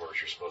these good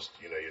works, you're supposed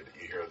to, you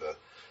hear you're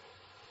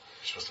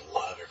supposed to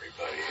love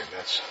everybody,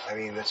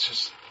 and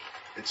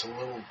it's a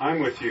little. I'm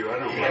with you. I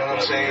don't You like know what I'm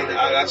loving saying?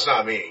 everybody. That's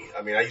not me.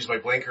 I mean, I use my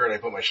blinker and I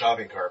put my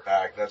shopping cart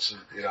back. That's,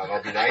 and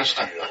I'll be nice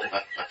to you,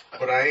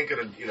 but I ain't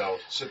gonna,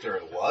 sit there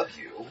and love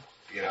you.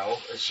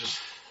 It's just,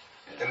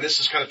 and this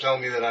is kind of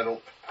telling me that I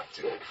don't have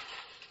to.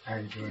 How are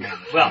you doing?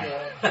 Well,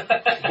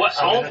 what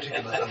all?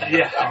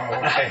 Yeah. Oh,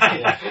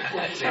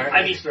 okay.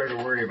 I mean, started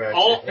to worry about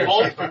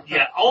you.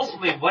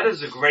 Ultimately, what is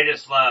the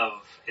greatest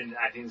love? And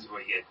I think this is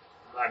what you get.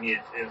 I mean,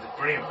 it's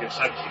bringing up a good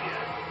subject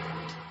again.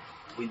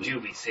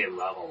 We say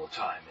love all the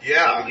time.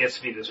 Yeah. It gets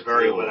to be this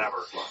very whatever.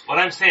 What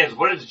I'm saying is,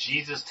 what is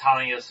Jesus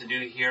telling us to do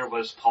here?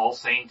 What is Paul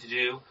saying to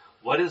do?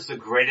 What is the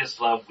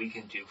greatest love we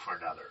can do for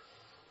another?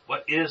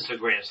 What is the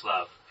greatest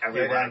love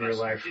Lay down your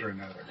life for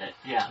another.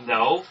 Yeah.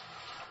 No.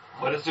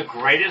 What is the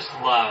greatest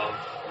love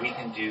we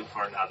can do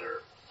for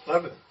another?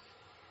 Love it.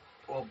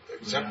 Well,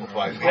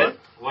 exemplify me. What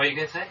are you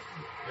going to say?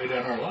 Lay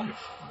down our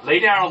life. Lay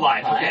down our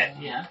life, okay.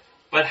 Yeah.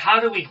 But how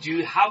can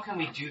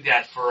we do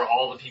that for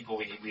all the people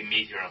we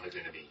meet here on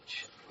Laguna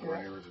Beach?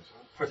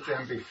 Put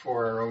them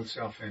before our own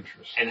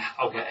self-interest. And,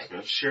 okay.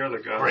 Share the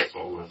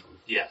gospel with them.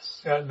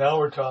 Yes. Yeah, now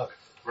we're talking.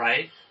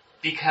 Right?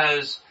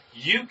 Because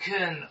you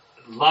can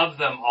love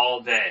them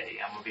all day.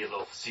 I'm going to be a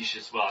little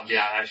facetious. Well, I'm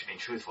actually being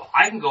truthful.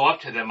 I can go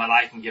up to them and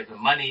I can give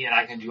them money and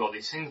I can do all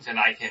these things and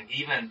I can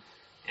even,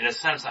 in a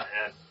sense,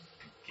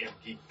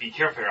 be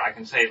careful here. I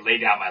can say lay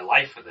down my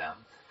life for them.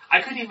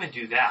 I could even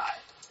do that.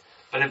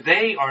 But if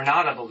they are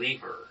not a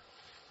believer,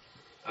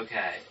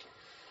 okay,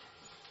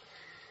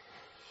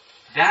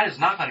 that is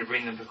not going to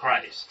bring them to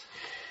Christ.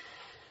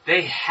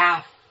 There's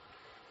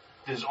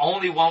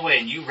only one way,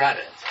 and you read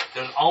it,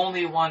 there's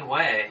only one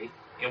way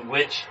in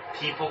which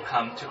people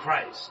come to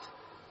Christ.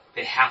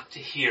 They have to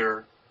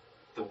hear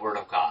the Word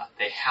of God.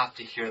 They have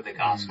to hear the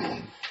gospel.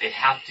 Mm-hmm. They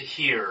have to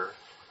hear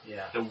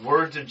the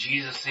words of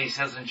Jesus. He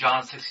says in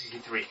John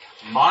 6:63,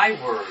 my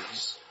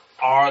words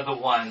are the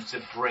ones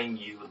that bring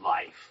you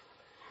life.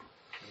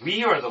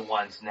 We are the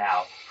ones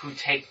now who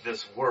take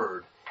this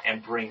word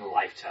and bring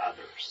life to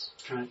others.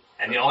 True.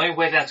 And the only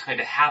way that's going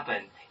to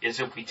happen is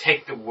if we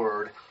take the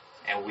word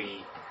and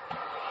we,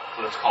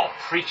 let's call it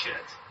preach it.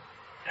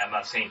 And I'm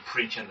not saying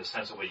preach in the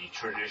sense of what you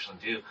traditionally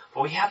do,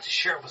 but we have to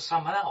share it with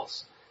someone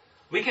else.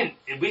 We can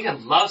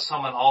love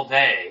someone all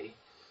day,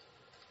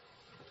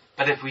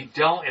 but if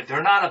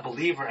they're not a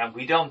believer and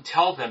we don't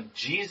tell them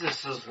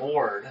Jesus is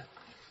Lord,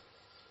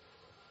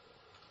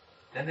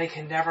 then they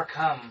can never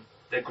come.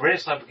 The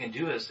greatest love we can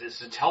do is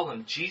to tell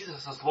them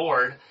Jesus is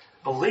Lord,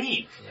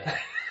 believe.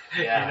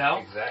 Yeah.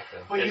 Exactly.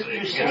 Well,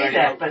 you say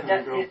that, but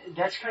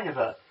that's kind of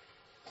a,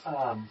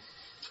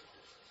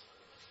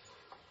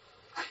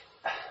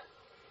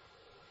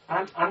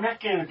 I'm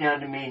not going to go down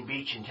to Main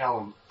Beach and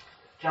tell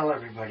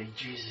everybody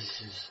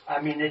Jesus is,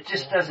 it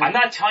just doesn't. I'm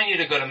not telling you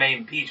to go to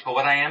Main Beach, but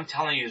what I am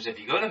telling you is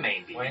if you go to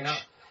Main Beach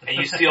and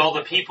you see all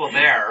the people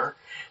there,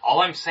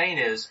 all I'm saying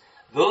is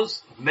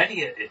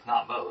many, if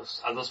not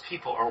most, of those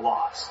people are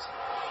lost.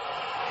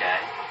 Okay?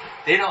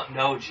 They don't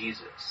know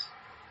Jesus.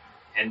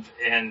 And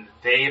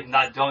they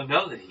don't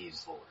know that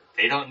He's Lord.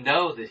 They don't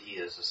know that He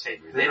is a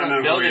Savior. They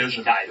don't know that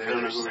He died for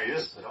their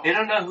sins. They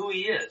don't know who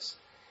He is.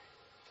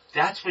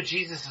 That's what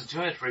Jesus is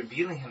doing, is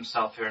revealing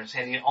Himself here and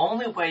saying the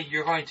only way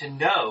you're going to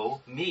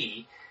know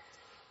me,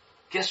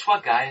 guess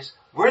what, guys?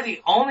 We're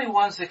the only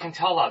ones that can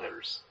tell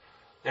others.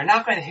 They're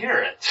not going to hear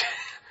it.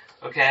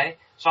 Okay?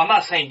 So I'm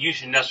not saying you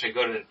should necessarily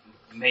go to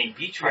Main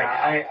Beach right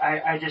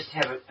now. I just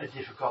have a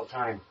difficult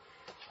time.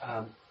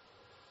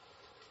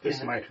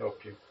 This might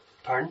help you.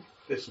 Pardon?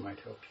 This might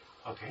help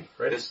you. Okay.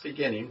 Right at the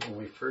beginning, when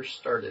we first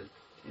started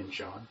in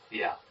John.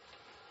 Yeah.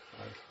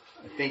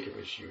 I think it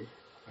was you.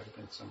 Might have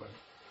been somebody.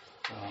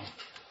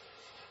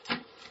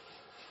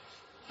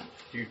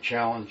 You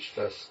challenged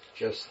us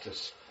just to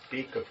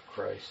speak of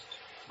Christ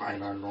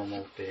in our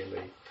normal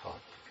daily talk.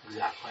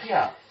 Exactly.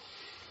 Yeah.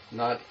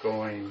 Not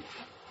going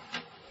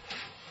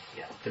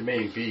to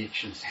Main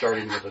Beach and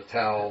starting with a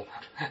towel,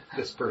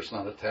 this person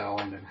on a towel,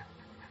 and then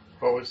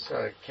what was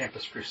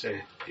Campus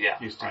Crusade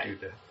used to do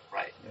that.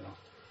 Right.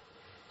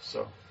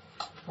 So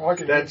Well,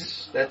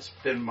 that's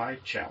been my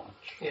challenge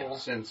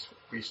since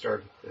we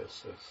started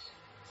this.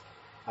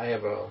 I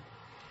have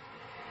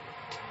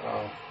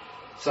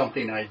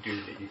something I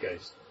do that you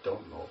guys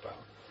don't know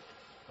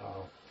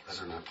about.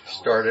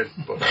 Started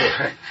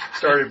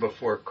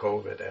before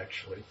COVID,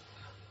 actually.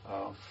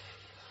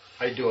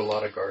 I do a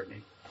lot of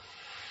gardening,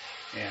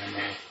 and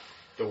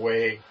the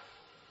way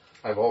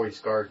I've always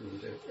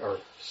gardened or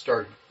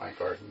started my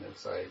garden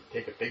is I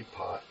take a big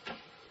pot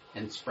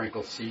and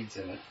sprinkle seeds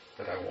in it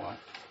that I want,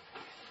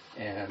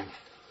 and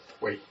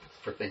wait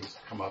for things to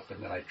come up,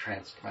 and then I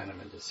transplant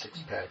them into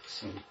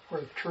 6-packs,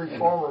 Where the tree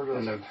farmer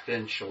does. and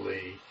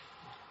eventually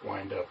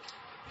wind up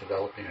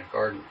developing a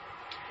garden.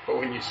 But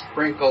when you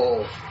sprinkle,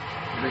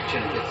 reach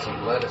in and get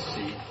some lettuce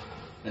seed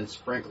and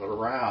sprinkle it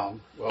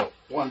around, well,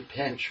 one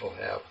pinch will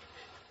have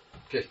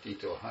 50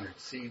 to 100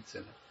 seeds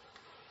in it.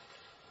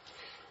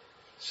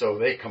 So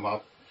they come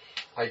up,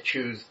 I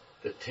choose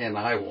the 10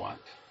 I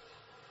want,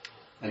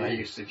 and I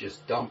used to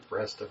just dump the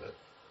rest of it.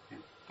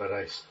 But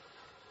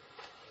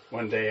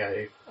one day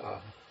I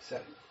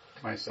said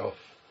to myself,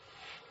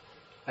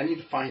 I need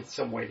to find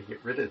some way to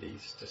get rid of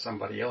these to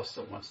somebody else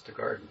that wants to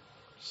garden.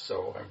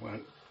 So I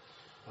went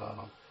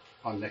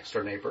on Next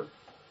Door Neighbor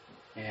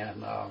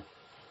and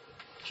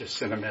just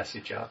sent a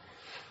message out.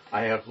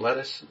 I have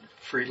lettuce,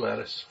 free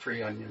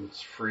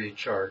onions, free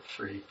chard,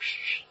 free.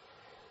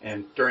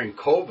 And during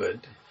COVID,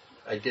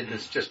 I did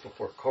this just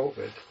before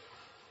COVID.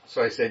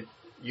 So I said,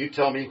 you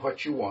tell me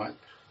what you want.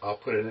 I'll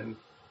put it in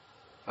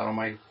out on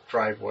my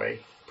driveway,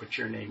 put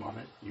your name on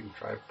it. You can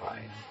drive by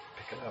and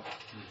pick it up.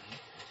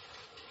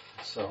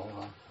 Mm-hmm. So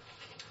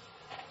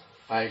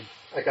I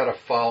got a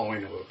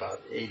following of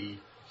about 80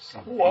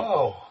 some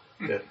people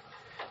that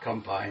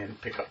come by and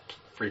pick up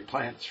free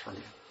plants from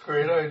me.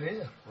 Great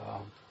idea.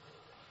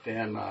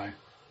 Then I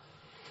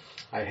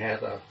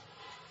had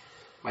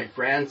my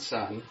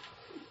grandson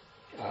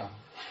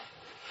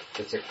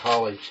that's at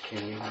college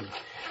came and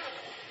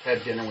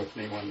had dinner with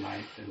me one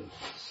night and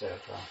said,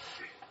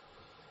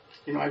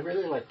 I'd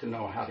really like to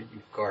know how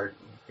you garden.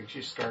 Could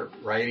you start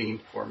writing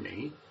for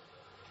me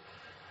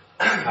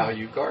how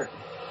you garden?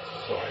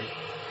 So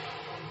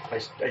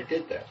I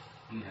did that,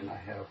 and I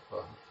have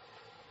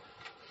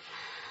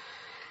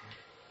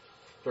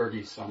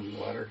 30-some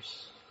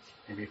letters,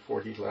 maybe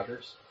 40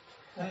 letters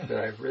that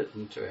I've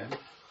written to him.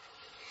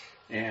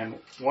 And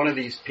one of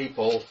these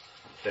people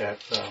that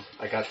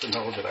I got to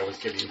know that I was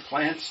giving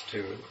plants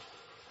to,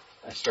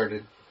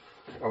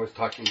 I was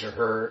talking to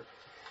her.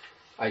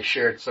 I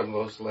shared some of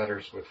those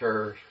letters with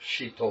her.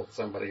 She told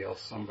somebody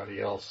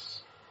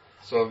else.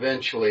 So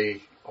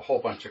eventually a whole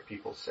bunch of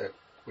people said,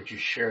 would you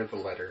share the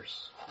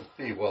letters with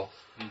me? Well,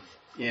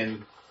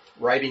 in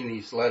writing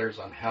these letters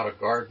on how to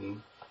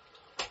garden,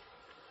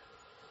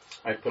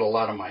 I put a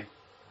lot of my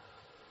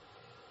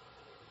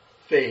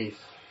faith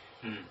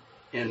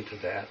into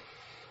that.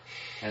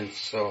 And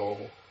so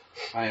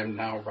I am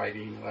now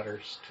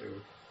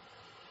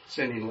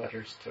sending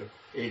letters to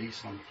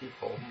 80-some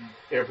people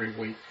every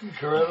week.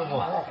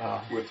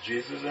 Incredible. With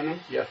Jesus in them?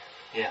 Yeah.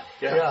 Yeah.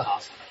 Yeah.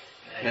 Awesome.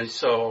 And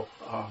so,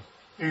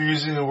 you're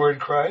using the word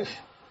Christ?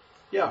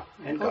 yeah,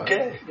 and God.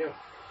 Okay. Yeah.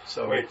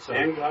 So Wait, it's,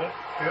 and God?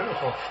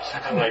 Beautiful.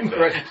 I like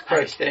that.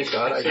 Christ and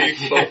God. I So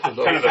use you both of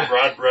those. kind of the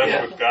broad brush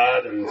Yeah. with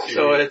God and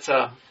So it's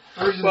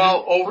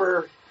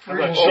over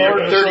Version over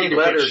Shiva. 30 you could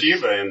letters. put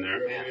Shiva in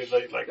there.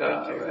 Maybe like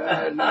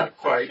that too. Not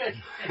quite.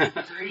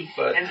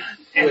 But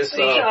And with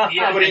see,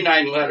 yeah,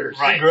 29 letters,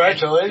 Right.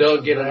 Congratulations.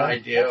 they'll get an man.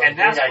 idea. And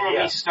that's Big where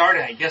idea. we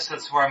started. I guess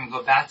that's where I'm going to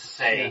go back to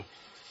say,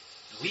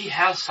 we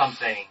have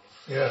something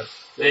Yes.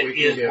 that we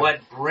can is give.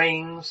 what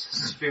brings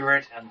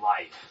spirit and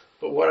life.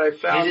 But what I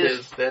found It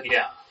is that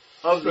Yeah.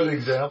 of Good the,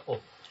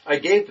 example. I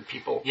gave the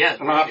people Yeah, an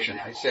very good option.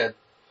 I example.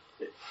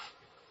 said,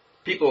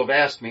 people have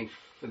asked me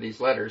for these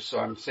letters, so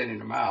I'm sending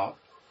them out,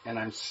 and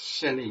I'm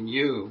sending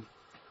you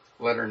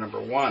letter number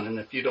 1. And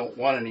if you don't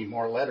want any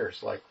more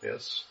letters like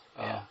this,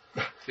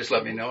 just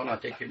let me know, and I'll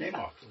take your name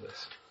off the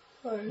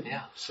list.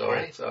 Yeah. So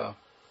Right. it's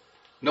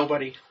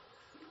nobody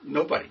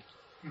wrote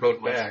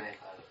What's back, the name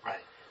of it?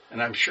 Right.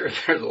 and I'm sure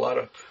there's a lot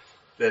of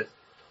that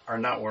are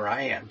not where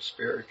I am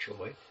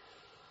spiritually.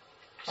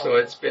 So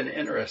it's been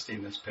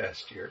interesting this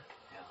past year.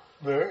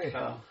 Very.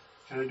 Can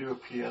I do a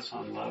PS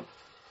on love?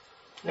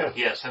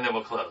 Yes, and then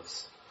we'll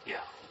close.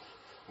 Yeah.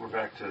 We're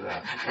back to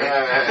that.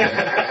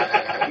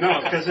 No,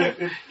 because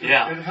it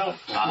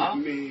helped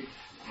me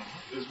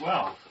as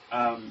well.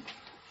 I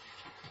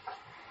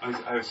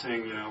was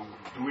saying,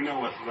 do we know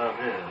what love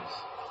is?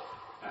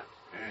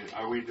 And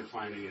are we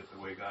defining it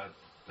the way God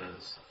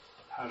does?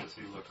 How does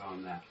He look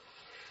on that?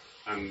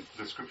 And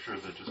the scripture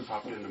that just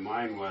popped into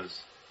mind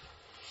was,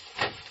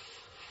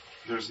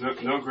 there's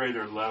no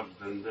greater love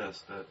than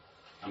this, that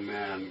a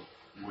man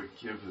would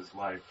give his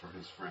life for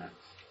his friends.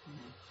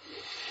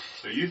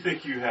 So you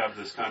think you have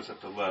this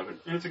concept of love, and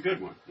it's a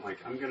good one. Like,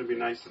 I'm going to be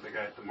nice to the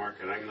guy at the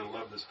market. I'm going to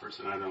love this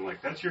person I don't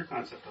like. That's your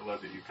concept of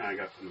love that you kind of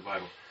got from the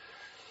Bible.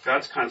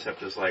 God's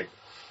concept is like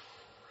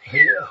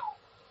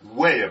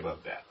way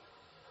above that.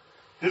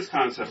 His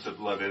concept of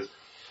love is,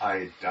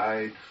 I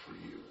died for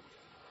you.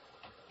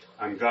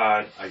 I'm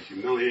God. I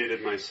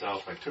humiliated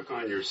myself. I took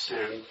on your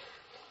sin,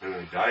 and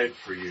I died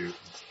for you.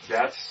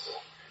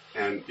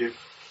 And if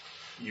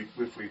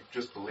we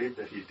just believe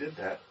that He did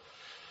that,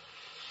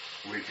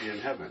 we'd be in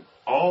heaven.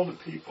 All the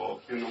people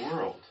in the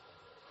world,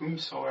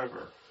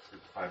 whomsoever, the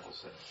Bible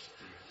says.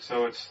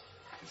 So it's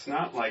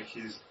not like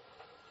He's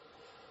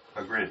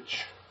a Grinch.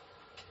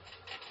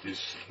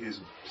 He's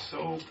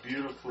so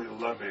beautifully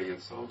loving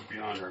and so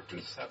beyond our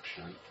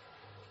conception.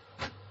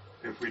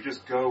 If we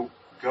just go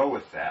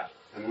with that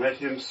and let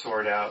Him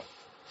sort out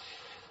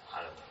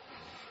I don't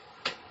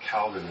know.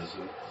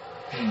 Calvinism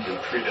and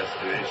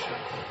predestination.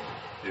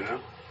 You know?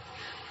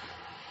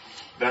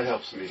 That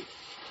helps me.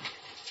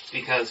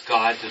 Because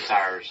God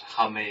desires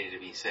how many to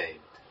be saved?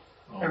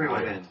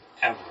 Everybody.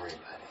 Everybody.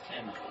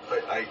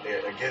 But I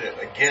get it.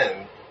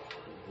 Again,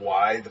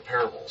 why the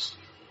parables?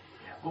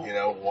 You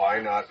know, why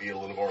not be a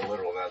little more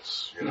literal?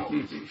 That's, we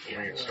can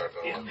start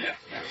that one. Yeah.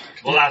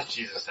 We'll ask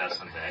Jesus that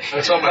someday.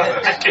 That's on my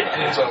list.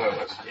 That's on my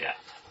list. Yeah.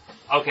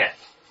 Okay.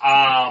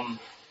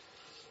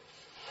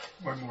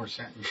 One more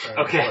sentence.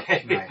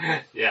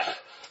 Okay. Yeah.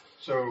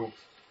 So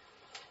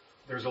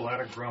there's a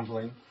lot of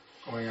grumbling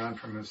going on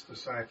from his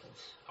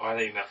disciples. Or I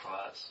think you meant from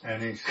us.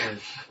 And he says,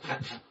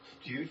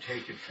 do you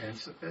take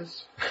offense at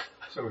this?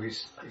 So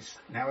he's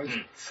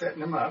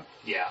setting them up.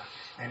 Yeah.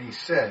 And he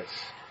says,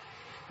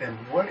 then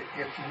what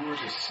if you were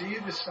to see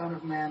the Son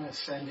of Man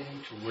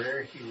ascending to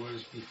where he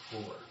was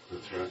before?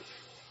 That's right.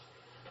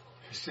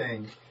 He's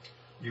saying,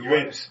 you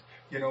ain't seen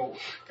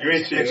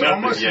it's nothing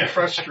almost yet. in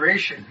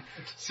frustration,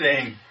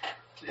 saying,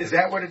 is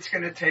that what it's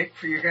going to take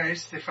for you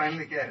guys to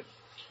finally get it?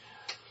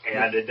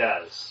 And it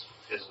does,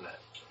 isn't it?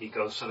 He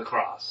goes to the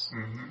cross.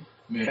 Mm-hmm.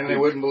 And they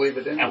wouldn't believe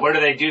it anyway. And what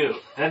do?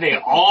 Then they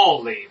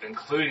all leave,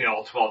 including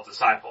all 12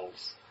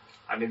 disciples.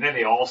 I mean, then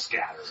they all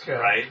scatter,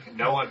 right?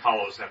 No one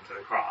follows them to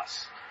the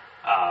cross.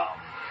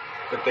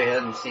 But they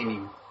hadn't seen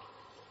him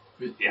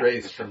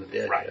raised from the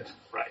dead yet.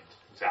 Right,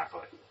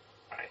 exactly.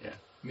 Right. Yeah.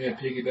 May I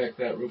piggyback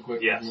that real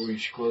quick before we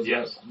close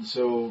out?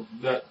 So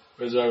that,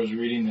 as I was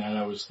reading that,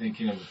 I was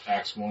thinking of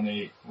Acts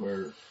 1:8,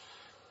 where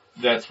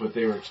that's what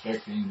they were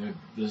expecting.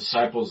 The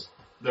disciples,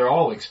 they're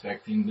all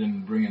expecting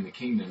them bringing the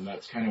kingdom.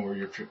 That's kind of where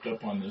you're tripped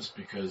up on this,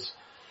 because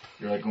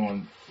you're like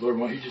going, Lord,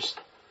 why don't you just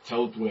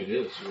tell it the way it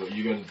is?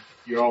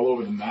 You're all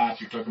over the map.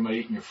 You're talking about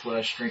eating your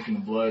flesh, drinking the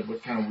blood.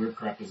 What kind of weird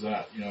crap is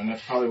that? And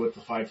that's probably what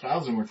the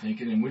 5,000 were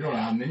thinking. And we don't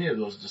know how many of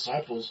those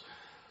disciples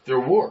they're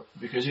warped,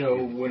 because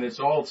when it's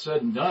all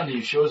said and done,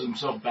 he shows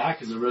himself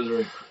back as a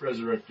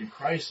resurrected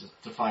Christ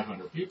to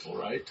 500 people,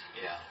 right?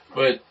 Yeah.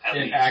 But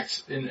in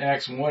Acts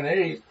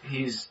 1:8,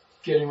 he's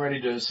getting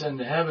ready to ascend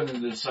to heaven,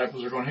 and the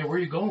disciples are going, hey, where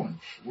are you going?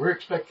 We're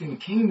expecting the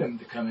kingdom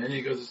to come in. And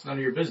he goes, it's none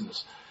of your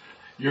business.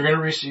 You're going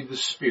to receive the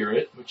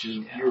Spirit, which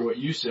is what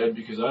you said,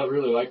 because I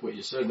really like what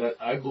you said. That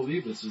I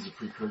believe this is a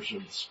precursor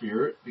of the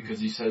Spirit, because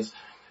he says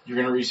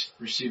you're going to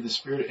receive the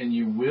Spirit, and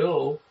you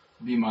will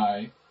be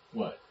my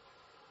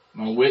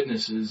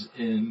witnesses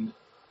in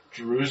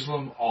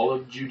Jerusalem, all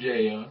of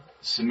Judea,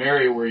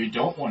 Samaria, where you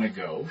don't want to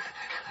go,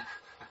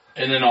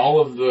 and then all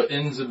of the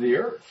ends of the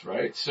earth,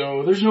 right?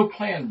 So there's no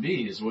plan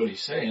B, is what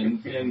he's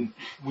saying. And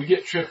we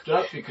get tripped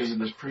up because of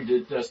this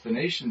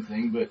predestination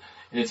thing, but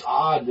it's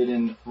odd that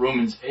in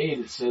Romans 8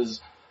 it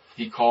says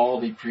he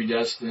called, he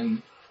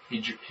predestined,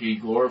 he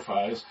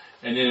glorifies,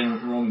 and then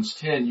in Romans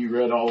 10 you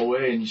read all the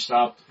way and you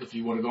stopped, if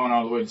you want to go on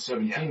all the way to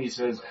 17, he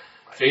says,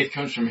 faith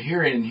comes from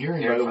hearing, and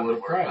hearing by the word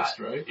of Christ,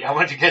 right? Yeah, I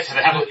wanted to get to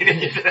that. We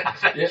didn't get to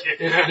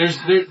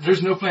that.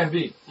 There's no plan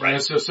B.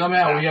 Right. So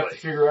somehow we have to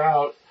figure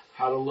out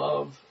how to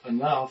love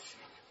enough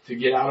to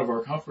get out of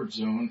our comfort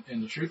zone.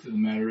 And the truth of the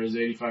matter is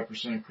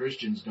 85% of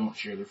Christians don't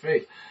share their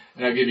faith.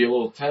 And I'll give you a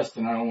little test,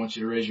 and I don't want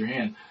you to raise your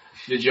hand.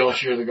 Did you all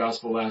share the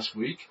gospel last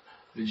week?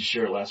 Did you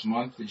share it last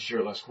month? Did you share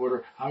it last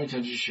quarter? How many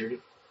times did you share it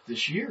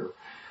this year?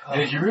 And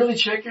if you really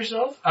check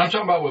yourself, I'm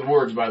talking about with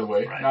words, by the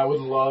way, not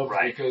with love,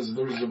 because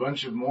there's a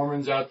bunch of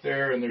Mormons out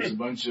there and there's a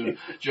bunch of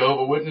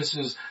Jehovah's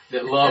Witnesses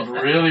that love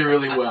really,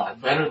 really well.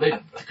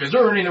 Because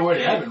they're earning their way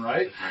to heaven,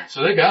 right?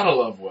 So they gotta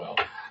love well.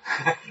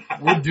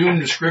 We're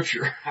doomed to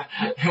Scripture,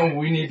 and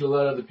we need to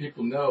let other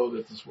people know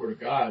that this Word of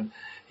God,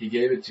 He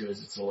gave it to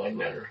us. It's a love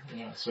letter.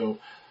 Yeah. So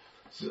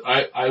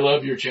I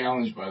love your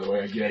challenge, by the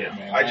way. I get it,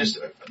 man. I'm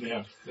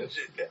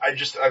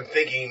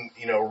thinking,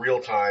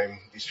 real time.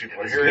 These people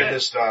are hearing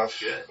this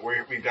stuff.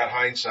 We've got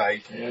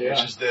hindsight,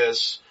 which is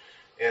this,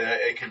 and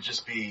it could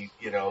just be,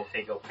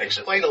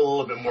 explain a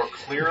little bit more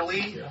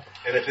clearly. Yeah.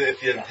 And if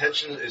the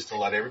intention is to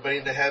let everybody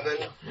into heaven,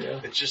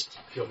 it's just,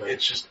 I'm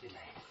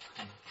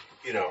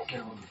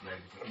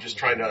just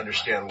trying to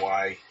understand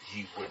why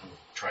he wouldn't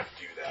try to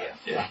do that.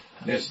 Yeah.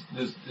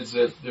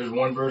 There's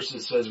one verse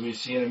that says we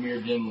see in a mirror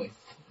dimly.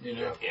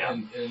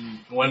 And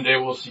one day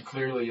we'll see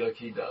clearly like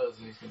he does,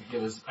 and he's going to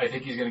give us, I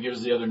think he's going to give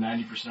us the other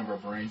 90% of our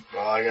brain.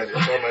 Well, it's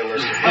on my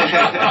list.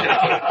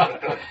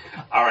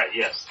 All right,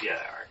 yes,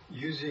 Eric.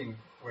 Using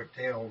what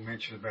Dale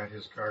mentioned about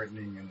his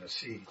gardening and the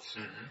seeds,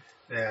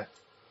 that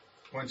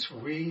once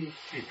we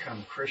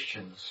become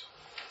Christians,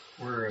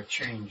 we're a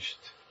changed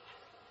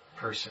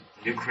person.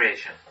 New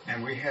creation.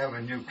 And we have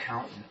a new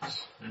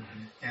countenance.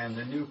 And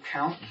the new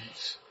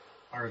countenance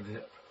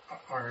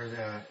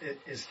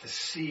is the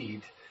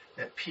seed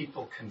that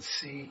people can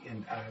see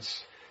in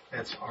us.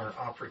 That's our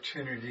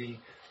opportunity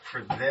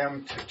for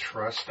them to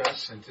trust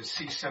us and to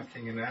see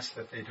something in us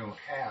that they don't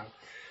have.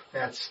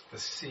 That's the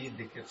seed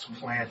that gets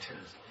planted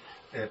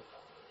that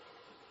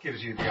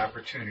gives you the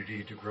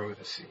opportunity to grow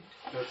the seed.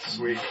 That's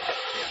sweet.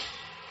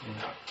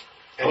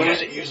 And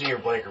using your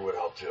blanker would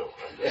help too.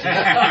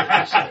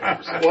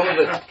 One of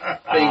the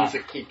things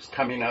that keeps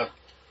coming up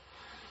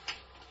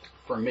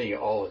for me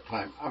all the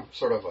time. I'm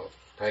sort of a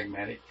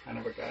pragmatic kind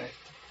of a guy.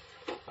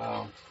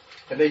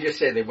 And they just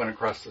say they went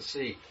across the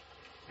sea.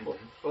 Well,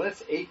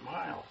 that's 8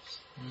 miles.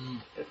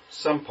 At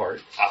some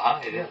parts.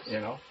 It is. You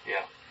know?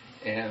 Yeah.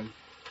 And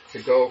to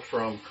go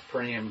from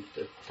Capernaum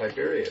to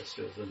Tiberias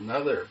is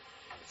another,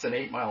 it's an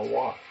 8-mile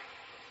walk.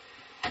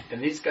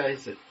 And these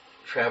guys that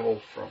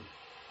travel from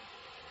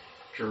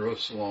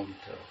Jerusalem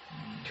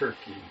to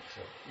Turkey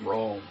to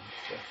Rome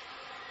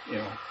to, you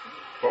know,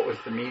 what was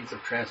the means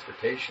of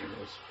transportation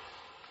was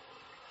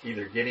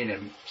either getting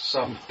in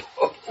some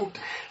boat,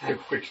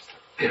 which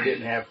they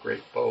didn't have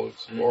great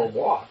boats, or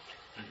walk,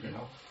 you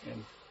know.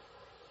 And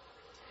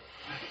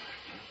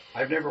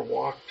I've never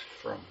walked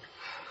from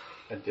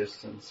a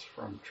distance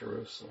from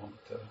Jerusalem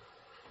to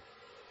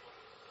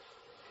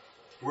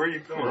Where are you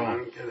going? Rome. I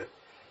don't get it.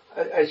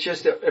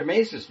 It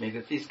amazes me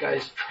that these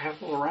guys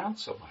travel around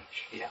so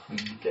much. Yeah.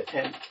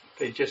 And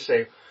they just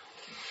say,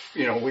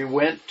 you know, we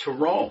went to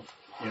Rome.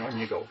 You know, and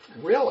you go,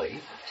 really?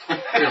 You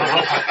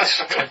know,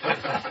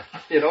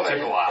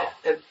 Took a while.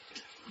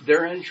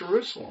 They're in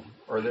Jerusalem,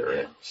 or they're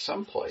at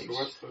some place.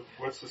 So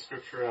what's the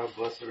scripture? How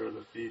blessed are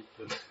the feet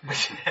that...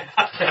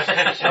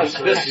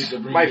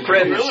 My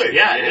friend, really?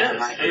 Yeah, it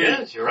is. It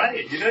is. You're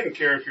right. He doesn't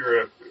care if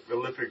you're a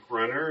Olympic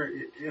runner.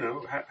 You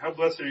know, how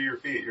blessed are your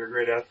feet? You're a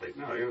great athlete.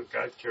 No, you know,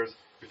 God cares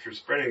if you're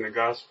spreading the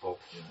gospel.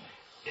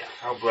 Yeah.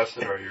 How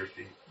blessed are your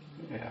feet?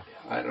 Yeah,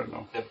 I don't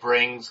know. The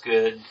Bring's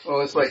good.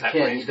 Well, it's like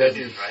Ken. He does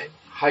his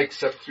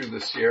hikes up through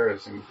the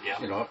Sierras and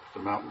you know, up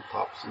the mountain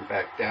tops and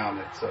back down.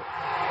 It's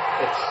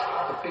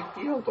a big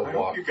deal to I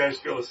walk. hope you guys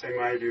feel the same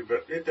I do,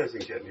 but it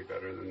doesn't get any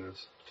better than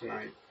this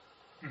tonight.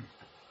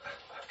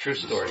 True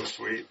story. So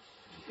sweet.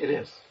 It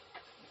is,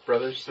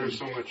 brothers. There's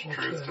so much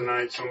truth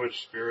tonight, so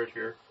much spirit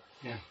here.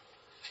 Yeah.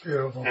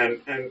 Beautiful.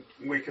 And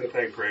we can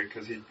thank Greg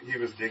because he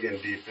was digging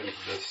deep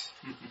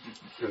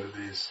into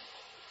these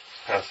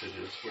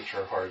passages, which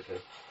are hard to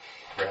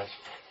grasp.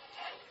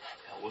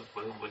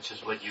 Which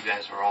is what you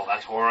guys are all,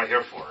 that's what we're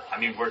here for. I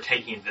mean, we're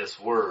taking this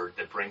word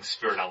that brings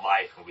spirit and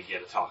life and we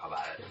get to talk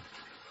about it.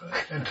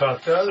 And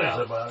talk to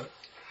others about it.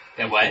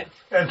 And what?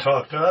 And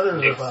talk to others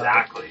about it.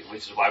 Exactly,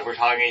 which is why we're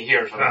talking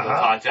here, so we can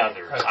talk to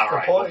others. That's all the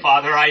right. point. Well,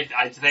 Father,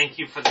 I thank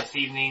you for this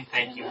evening.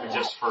 Thank you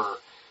for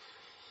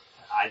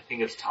I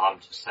think as Tom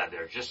just said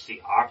there, just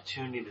the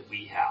opportunity that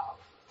we have,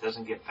 it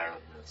doesn't get better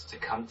than this, to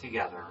come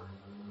together,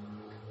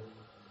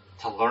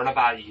 to learn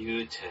about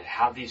you, to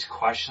have these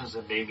questions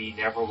that maybe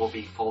never will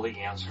be fully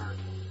answered.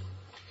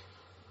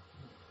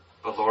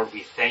 But Lord,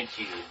 we thank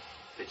you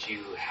that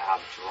you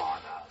have drawn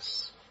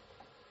us,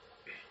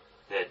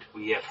 that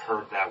we have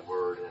heard that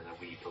word and that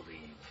we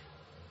believe.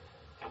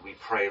 And we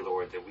pray,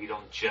 Lord, that we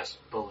don't just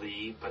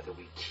believe, but that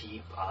we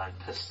keep on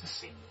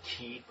persisting,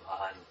 keep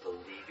on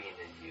believing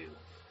in you.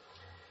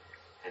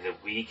 And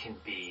that we can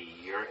be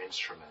your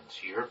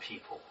instruments, your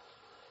people,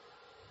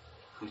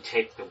 who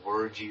take the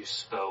words you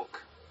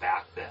spoke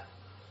back then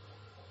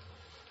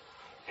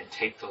and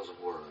take those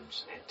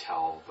words and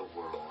tell the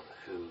world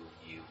who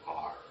you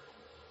are,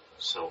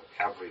 so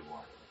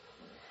everyone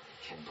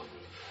can believe.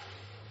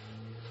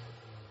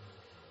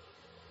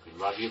 We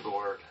love you,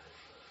 Lord.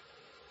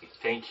 We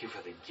thank you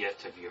for the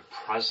gift of your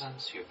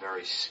presence, your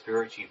very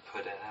spirit you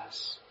put in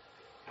us.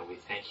 And we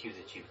thank you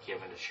that you've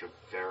given us your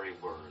very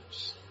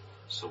words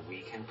so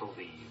we can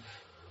believe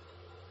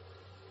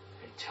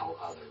and tell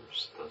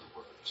others those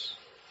words.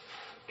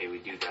 May we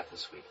do that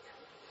this week.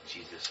 In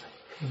Jesus'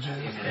 name.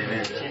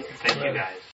 Amen. Thank you, guys.